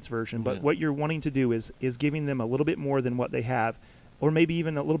mature audience version, but what you're wanting to do is giving them a little bit more than what they have, or maybe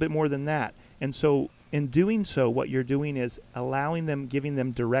even a little bit more than that. And so in doing so, what you're doing is giving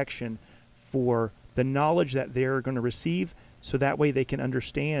them direction for the knowledge that they're going to receive, so that way they can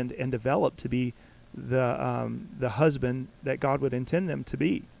understand and develop to be the husband that God would intend them to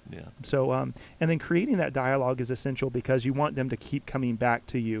be. Yeah. So, and then creating that dialogue is essential because you want them to keep coming back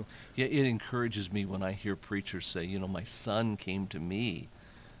to you. Yeah, it encourages me when I hear preachers say, my son came to me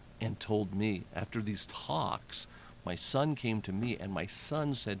and told me, after these talks, my son came to me and my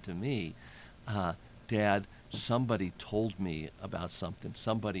son said to me, Dad, somebody told me about something,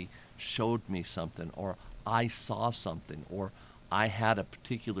 somebody showed me something, or I saw something, or I had a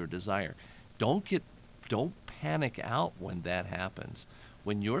particular desire. Don't panic out when that happens.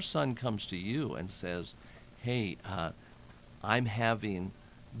 When your son comes to you and says, hey, I'm having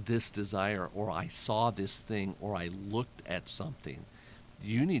this desire, or I saw this thing, or I looked at something,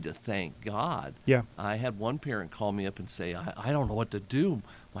 you need to thank God. Yeah. I had one parent call me up and say, I don't know what to do.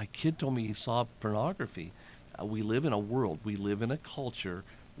 My kid told me he saw pornography. We live in a world, we live in a culture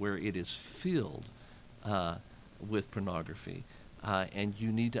where it is filled with pornography. And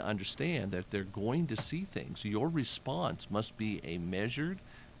you need to understand that they're going to see things. Your response must be a measured,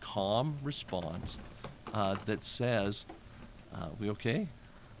 calm response that says, we okay?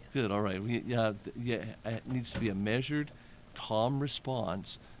 Good, all right. It needs to be a measured, calm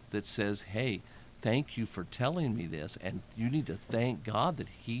response that says, hey, thank you for telling me this, and you need to thank God that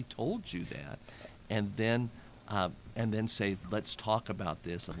he told you that. And then say, let's talk about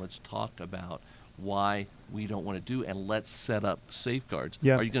this, and let's talk about why we don't want to do, and let's set up safeguards.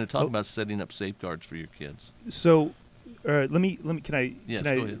 Yeah. Are you going to talk about setting up safeguards for your kids? So, can I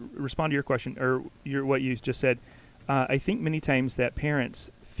respond to your question or what you just said? I think many times that parents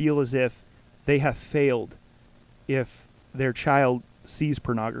feel as if they have failed if their child sees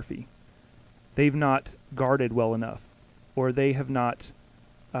pornography. They've not guarded well enough, or they have not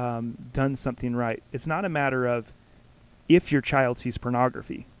done something right. It's not a matter of if your child sees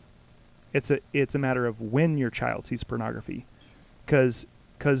pornography. It's a matter of when your child sees pornography, because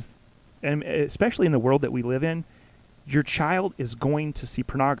and especially in the world that we live in, your child is going to see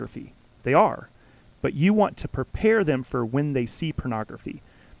pornography. They are, but you want to prepare them for when they see pornography,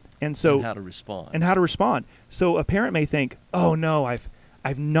 and how to respond. So a parent may think, "Oh no, I've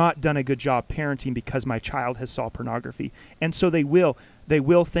not done a good job parenting because my child has saw pornography," and so they will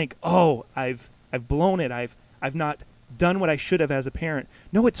think, "Oh, I've blown it. I've not done what I should have as a parent."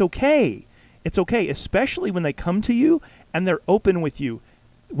 No, it's okay. It's okay, especially when they come to you and they're open with you.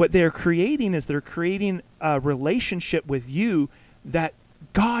 What they're creating is a relationship with you that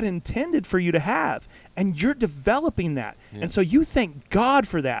God intended for you to have, and you're developing that. Yeah. And so you thank God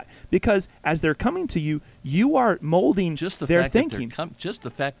for that, because as they're coming to you, you are molding their thinking. Just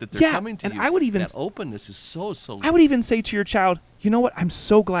the fact that they're coming to and you, I would even, that openness is so. I would even say to your child, you know what? I'm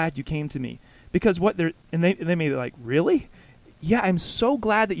so glad you came to me. Because they may be like, really? Yeah, I'm so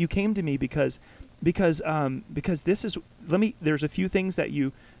glad that you came to me because this is, there's a few things I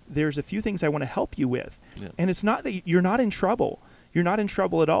want to help you with. Yeah. And it's not that you're not in trouble. You're not in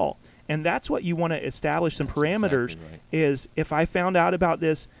trouble at all. And that's what you want to establish some parameters. Exactly right. Is if I found out about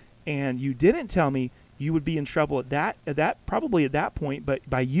this and you didn't tell me, you would be in trouble at that point. But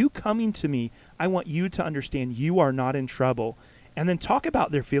by you coming to me, I want you to understand you are not in trouble. And then talk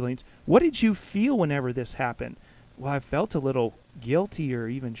about their feelings. What did you feel whenever this happened? Well, I felt a little guilty or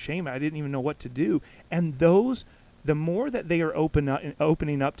even shame. I didn't even know what to do. And the more that they are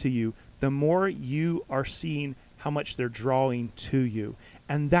opening up to you, the more you are seeing how much they're drawing to you.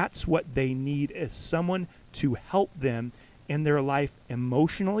 And that's what they need, is someone to help them in their life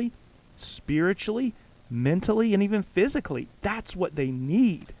emotionally, spiritually, mentally, and even physically. That's what they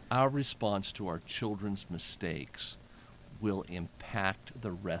need. Our response to our children's mistakes will impact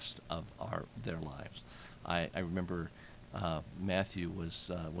the rest of their lives. I remember Matthew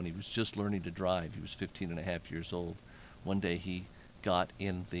was, when he was just learning to drive, he was 15 and a half years old. One day he got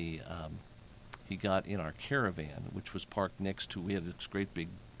in our caravan, which was parked next to, we had this great big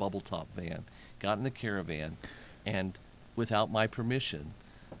bubble top van, got in the caravan, and without my permission,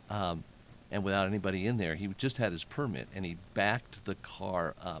 and without anybody in there, he just had his permit, and he backed the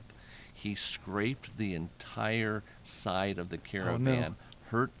car up. He scraped the entire side of the caravan,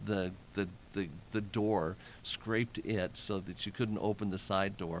 hurt the door, scraped it so that you couldn't open the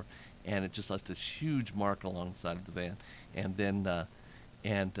side door, and it just left this huge mark along the side of the van. And then,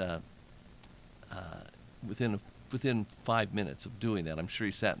 within 5 minutes of doing that, I'm sure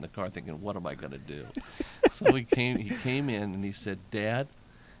he sat in the car thinking, "What am I going to do?" So he came in and he said, "Dad,"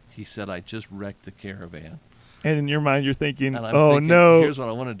 he said, "I just wrecked the caravan." And in your mind, you're thinking, "Oh, no. Here's what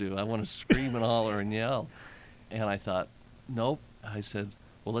I want to do. I want to scream and holler and yell." And I thought, nope. I said,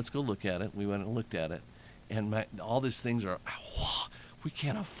 "Well, let's go look at it." We went and looked at it. And all these things are, we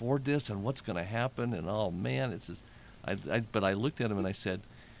can't afford this, and what's going to happen? And, oh, man, it's just, but I looked at him and I said,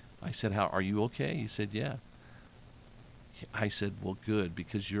 I said, are you okay? He said, yeah. I said, well, good,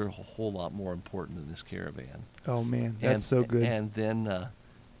 because you're a whole lot more important than this caravan. Oh, man, that's so good. And then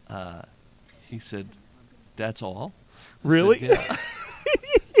he said, that's all? Really? Said, yeah.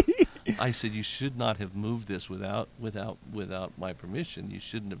 I said, you should not have moved this without my permission. You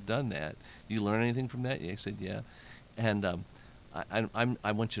shouldn't have done that. You learn anything from that? He said, yeah. And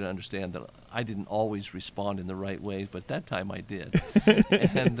I want you to understand that I didn't always respond in the right way, but that time I did.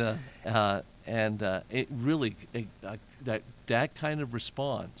 and it really that kind of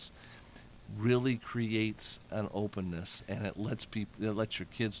response really creates an openness, and it lets your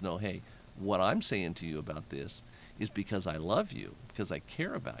kids know, hey, what I'm saying to you about this is because I love you, because I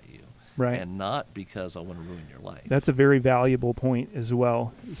care about you. Right. And not because I want to ruin your life. That's a very valuable point as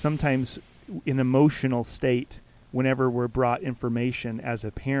well. Sometimes in emotional state, whenever we're brought information as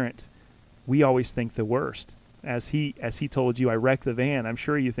a parent, we always think the worst. As he told you, I wrecked the van, I'm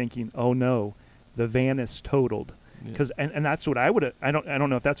sure you're thinking, oh no, the van is totaled. Because and that's what I would have, I don't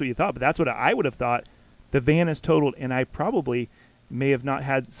know if that's what you thought, but that's what I would have thought. The van is totaled, and I probably may have not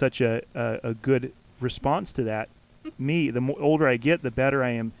had such a good response to that. The older I get, the better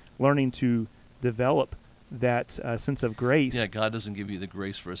I am learning to develop that sense of grace. Yeah, God doesn't give you the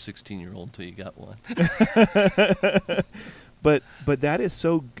grace for a 16-year-old until you got one. But that is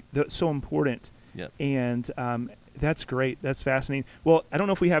so important. Yeah. And that's great. That's fascinating. Well, I don't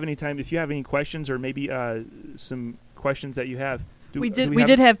know if we have any time. If you have any questions, or maybe some questions that you have. We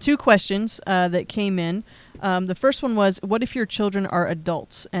did have two questions that came in. The first one was, what if your children are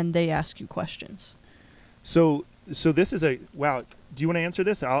adults and they ask you questions? So this is wow. Do you want to answer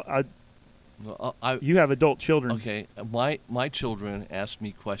this? You have adult children. Okay. My children ask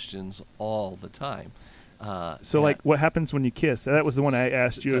me questions all the time. Like, what happens when you kiss? That was the one I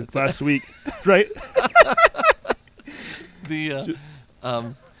asked you last week, right?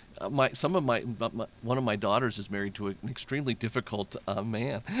 One of my daughters is married to an extremely difficult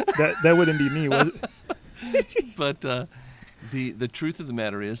man. That wouldn't be me, was it? But the truth of the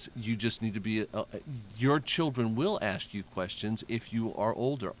matter is, you just need to be. Your children will ask you questions if you are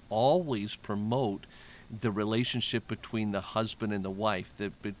older. Always promote the relationship between the husband and the wife,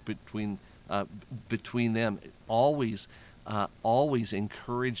 between them. Always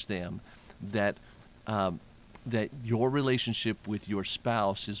encourage them that your relationship with your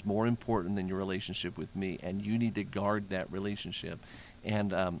spouse is more important than your relationship with me, and you need to guard that relationship.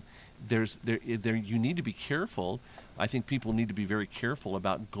 And you need to be careful. I think people need to be very careful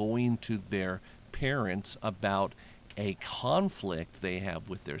about going to their parents about a conflict they have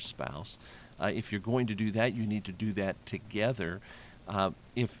with their spouse. If you're going to do that, you need to do that together.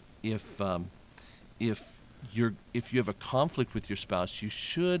 If you have a conflict with your spouse, you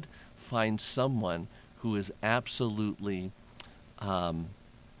should find someone who is absolutely not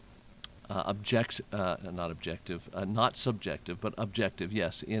subjective, but objective,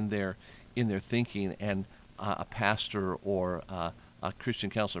 yes, in their thinking. And a pastor or a Christian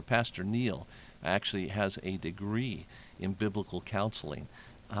counselor, Pastor Neil, actually has a degree in biblical counseling,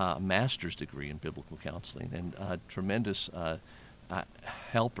 a master's degree in biblical counseling, and a tremendous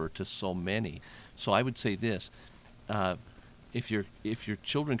helper to so many. So I would say this: if your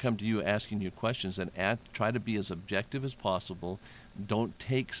children come to you asking you questions, then try to be as objective as possible. Don't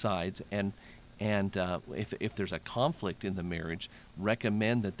take sides, and if there's a conflict in the marriage,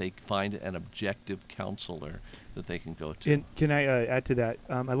 recommend that they find an objective counselor that they can go to. Can I add to that?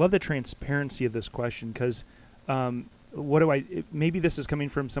 I love the transparency of this question, because maybe this is coming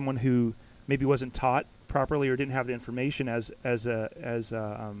from someone who maybe wasn't taught properly or didn't have the information as a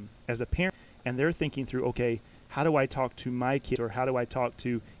parent, and they're thinking through, okay, how do I talk to my kids, or how do I talk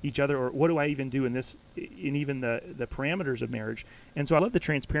to each other, or what do I even do in even the parameters of marriage? And so I love the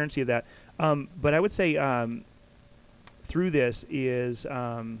transparency of that. But I would say through this is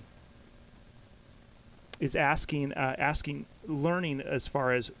learning as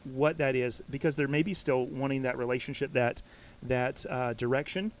far as what that is, because there may be still wanting that relationship, that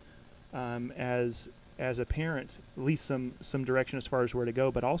direction as a parent, at least some direction as far as where to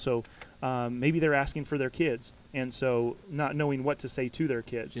go, but also maybe they're asking for their kids, and so not knowing what to say to their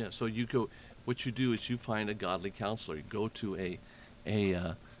kids. Yeah, so what you do is you find a godly counselor. You go to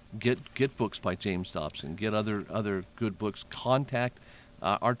get books by James Dobson, get other good books, contact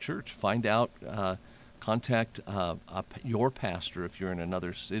our church, find out, contact your pastor if you're in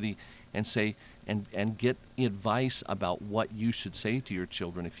another city, and say, and get advice about what you should say to your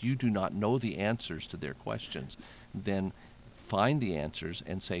children. If you do not know the answers to their questions, then find the answers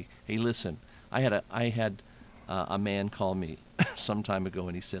and say, hey, listen, I had a man call me some time ago,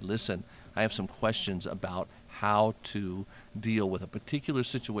 and he said, listen, I have some questions about how to deal with a particular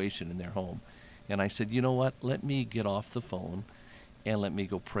situation in their home. And I said, you know what, let me get off the phone and let me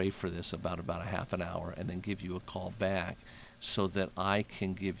go pray for this about a half an hour and then give you a call back so that I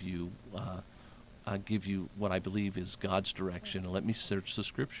can give you what I believe is God's direction, and let me search the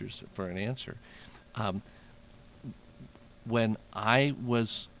scriptures for an answer. When I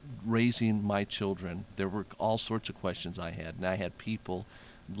was raising my children, there were all sorts of questions I had, and I had people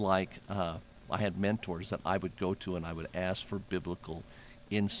like I had mentors that I would go to and I would ask for biblical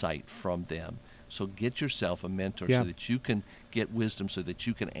insight from them. So get yourself a mentor so that you can get wisdom, so that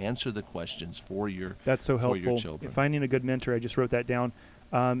you can answer the questions for your That's so helpful. Your children. Finding a good mentor, I just wrote that down,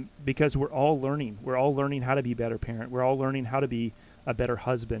 because we're all learning. We're all learning how to be a better parent. We're all learning how to be a better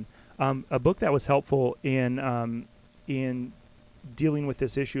husband. A book that was helpful in dealing with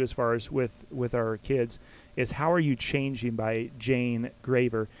this issue as far as with our kids is How Are You Changing by Jane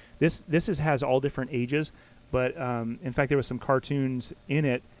Graver. This has all different ages. But in fact, there was some cartoons in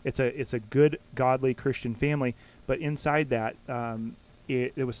it. It's a good, godly Christian family. But inside that,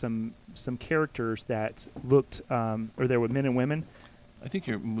 there was some characters that looked, or there were men and women. I think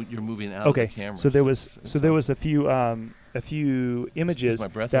you're moving out of the camera. So there was a few images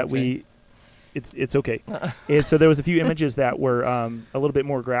that we. It's okay. And so there was a few images that were a little bit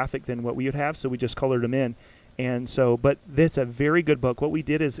more graphic than what we would have. So we just colored them in. And so, but it's a very good book. What we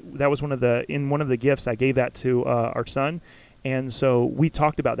did is, that was one of the gifts, I gave that to our son. And so we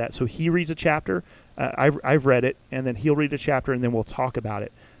talked about that. So he reads a chapter, I've read it, and then he'll read a chapter, and then we'll talk about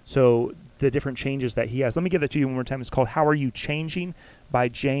it. So the different changes that he has. Let me give that to you one more time. It's called How Are You Changing by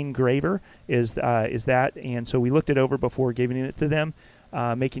Jane Graver is that. And so we looked it over before giving it to them.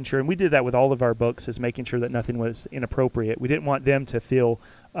 Making sure, and we did that with all of our books, is making sure that nothing was inappropriate. We didn't want them to feel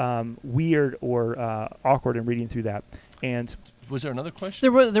weird or awkward in reading through that. And was there another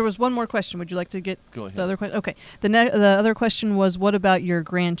question? There was one more question. Would you like to get Go ahead. The other question? Okay. The other question was, what about your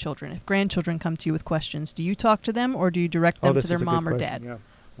grandchildren? If grandchildren come to you with questions, do you talk to them or do you direct them to their mom or dad? Yeah.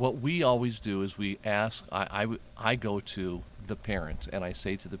 What we always do is we ask. I go to the parents and I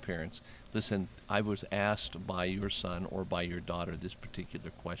say to the parents, listen, I was asked by your son or by your daughter this particular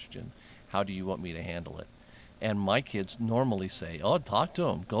question. How do you want me to handle it? And my kids normally say, oh, talk to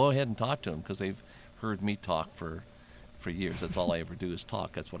him. Go ahead and talk to him, because they've heard me talk for years. That's all I ever do is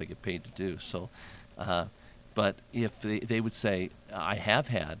talk. That's what I get paid to do. So, but if they would say, I have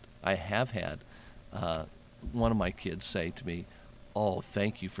had one of my kids say to me, oh,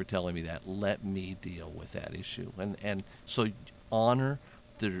 thank you for telling me that. Let me deal with that issue. And so honor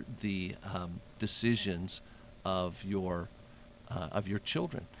the decisions of your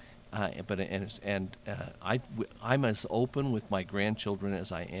children, I'm as open with my grandchildren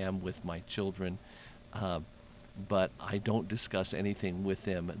as I am with my children, but I don't discuss anything with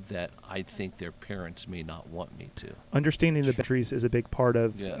them that I think their parents may not want me to. Understanding the boundaries is a big part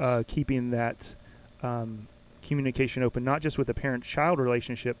of keeping that communication open, not just with the parent-child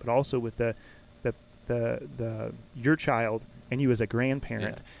relationship, but also with the your child and you as a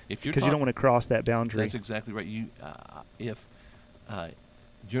grandparent, because you don't want to cross that boundary. That's exactly right. If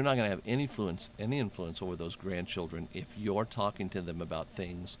you're not going to have any influence over those grandchildren if you're talking to them about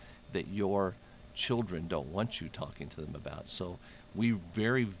things that your children don't want you talking to them about. So we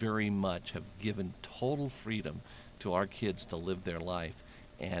very, very much have given total freedom to our kids to live their life,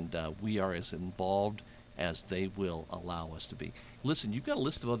 and we are as involved as they will allow us to be. Listen, you've got a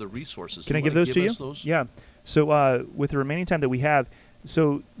list of other resources. Can I give those to you? Yeah. So with the remaining time that we have,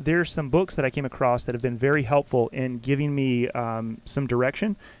 so there's some books that I came across that have been very helpful in giving me some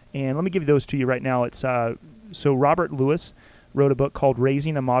direction. And let me give those to you right now. It's so Robert Lewis wrote a book called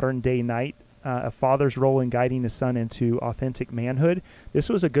Raising a Modern Day Knight, A Father's Role in Guiding His Son into Authentic Manhood. This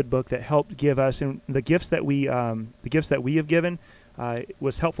was a good book that helped give us, and the gifts that we have given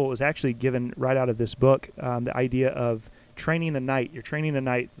was helpful. It was actually given right out of this book, the idea of training the knight. You're training the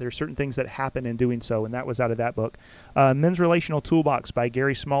knight. There are certain things that happen in doing so, and that was out of that book. Men's Relational Toolbox by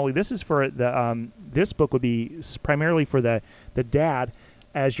Gary Smalley. This is for the. This book would be primarily for the dad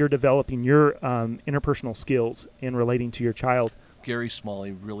as you're developing your interpersonal skills in relating to your child. Gary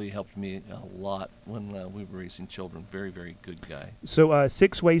Smalley really helped me a lot when we were raising children. Very, very good guy. So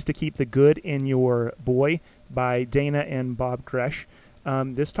 6 Ways to Keep the Good in Your Boy by Dana and Bob Kresh.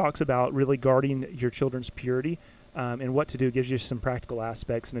 This talks about really guarding your children's purity and what to do. It gives you some practical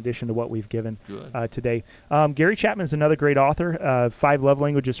aspects in addition to what we've given today. Gary Chapman is another great author, 5 Love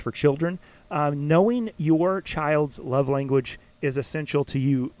Languages for Children. Knowing your child's love language is essential to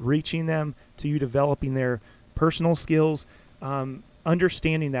you reaching them, to you developing their personal skills.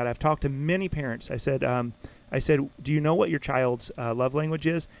 Understanding that, I've talked to many parents. I said, do you know what your child's love language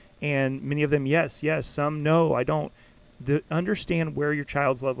is? And many of them, yes. Some, no, I don't. Understand where your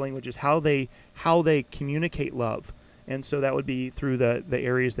child's love language is, how they communicate love. And so that would be through the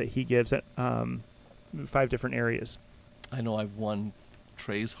areas that he gives at 5 different areas. I know I've won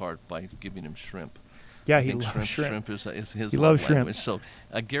Trey's heart by giving him shrimp. Yeah, he loves shrimp. Shrimp is his love language. Shrimp.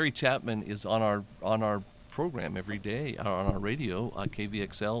 So Gary Chapman is on our program every day on our radio,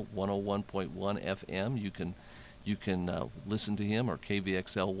 KVXL 101.1 FM. You can listen to him or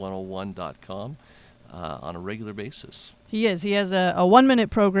kvxl101.com on a regular basis. He is. He has a 1-minute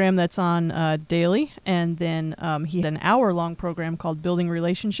program that's on daily, and then he has an hour-long program called Building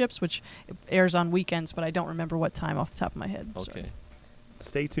Relationships, which airs on weekends, but I don't remember what time off the top of my head. Okay. So.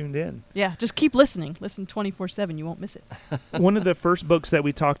 Stay tuned in. Yeah, just keep listening. Listen 24/7. You won't miss it. One of the first books that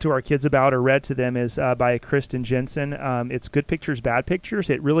we talked to our kids about or read to them is by Kristen Jensen. It's Good Pictures, Bad Pictures.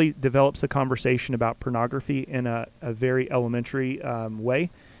 It really develops a conversation about pornography in a very elementary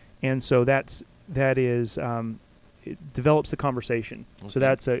way. And so that is it develops the conversation. Okay. So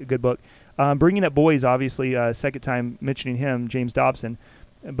that's a good book. Bringing Up Boys, obviously, second time mentioning him, James Dobson.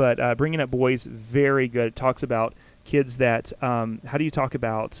 But Bringing Up Boys, very good. It talks about kids that, how do you talk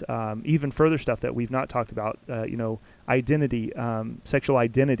about even further stuff that we've not talked about, identity, sexual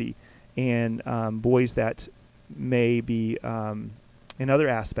identity, and boys that may be in other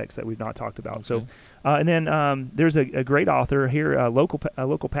aspects that we've not talked about. Okay. So, and then there's a great author here, a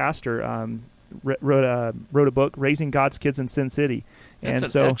local pastor, wrote a book, Raising God's Kids in Sin City.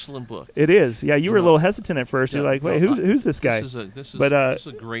 That's an excellent book. It is. Yeah, you were a little hestant at first. You're like, wait, who's this guy? This is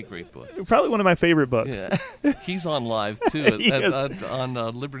a great book. Probably one of my favorite books. Yeah. He's on live, too, on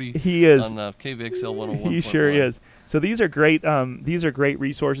Liberty. He is. On KVXL 101. He sure is. So these are great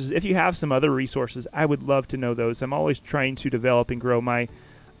resources. If you have some other resources, I would love to know those. I'm always trying to develop and grow my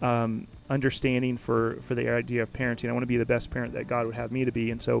understanding for the idea of parenting. I want to be the best parent that God would have me to be.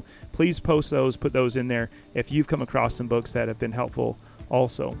 And so please post those, put those in there if you've come across some books that have been helpful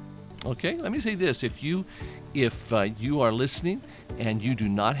also. Okay, let me say this. If you are listening and you do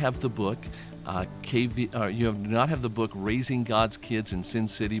not have the book, you do not have the book Raising God's Kids in Sin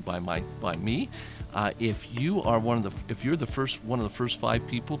City by me, if you're one of the first 5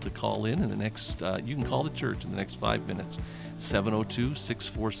 people to call in the next, you can call the church in the next 5 minutes,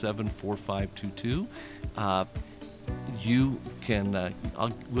 702-647-4522. You can,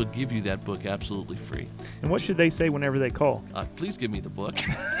 we'll give you that book absolutely free. And what should they say whenever they call? Please give me the book.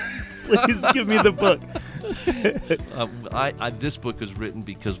 Please give me the book. This book is written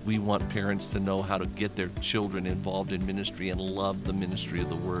because we want parents to know how to get their children involved in ministry and love the ministry of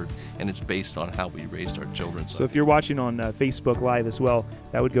the Word, and it's based on how we raised our children. So if you're watching on Facebook Live as well,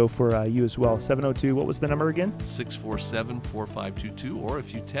 that would go for you as well. 702, what was the number again? 647-4522, or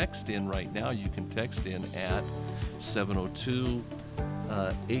if you text in right now, you can text in at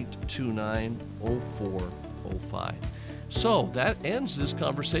 702-829-0405. So that ends this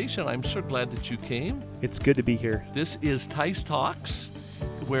conversation. I'm so glad that you came. It's good to be here. This is Tice Talks,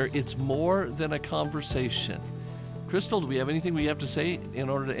 where it's more than a conversation. Crystal, do we have anything we have to say in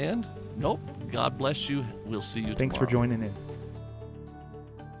order to end? Nope. God bless you. We'll see you tomorrow. Thanks for joining in.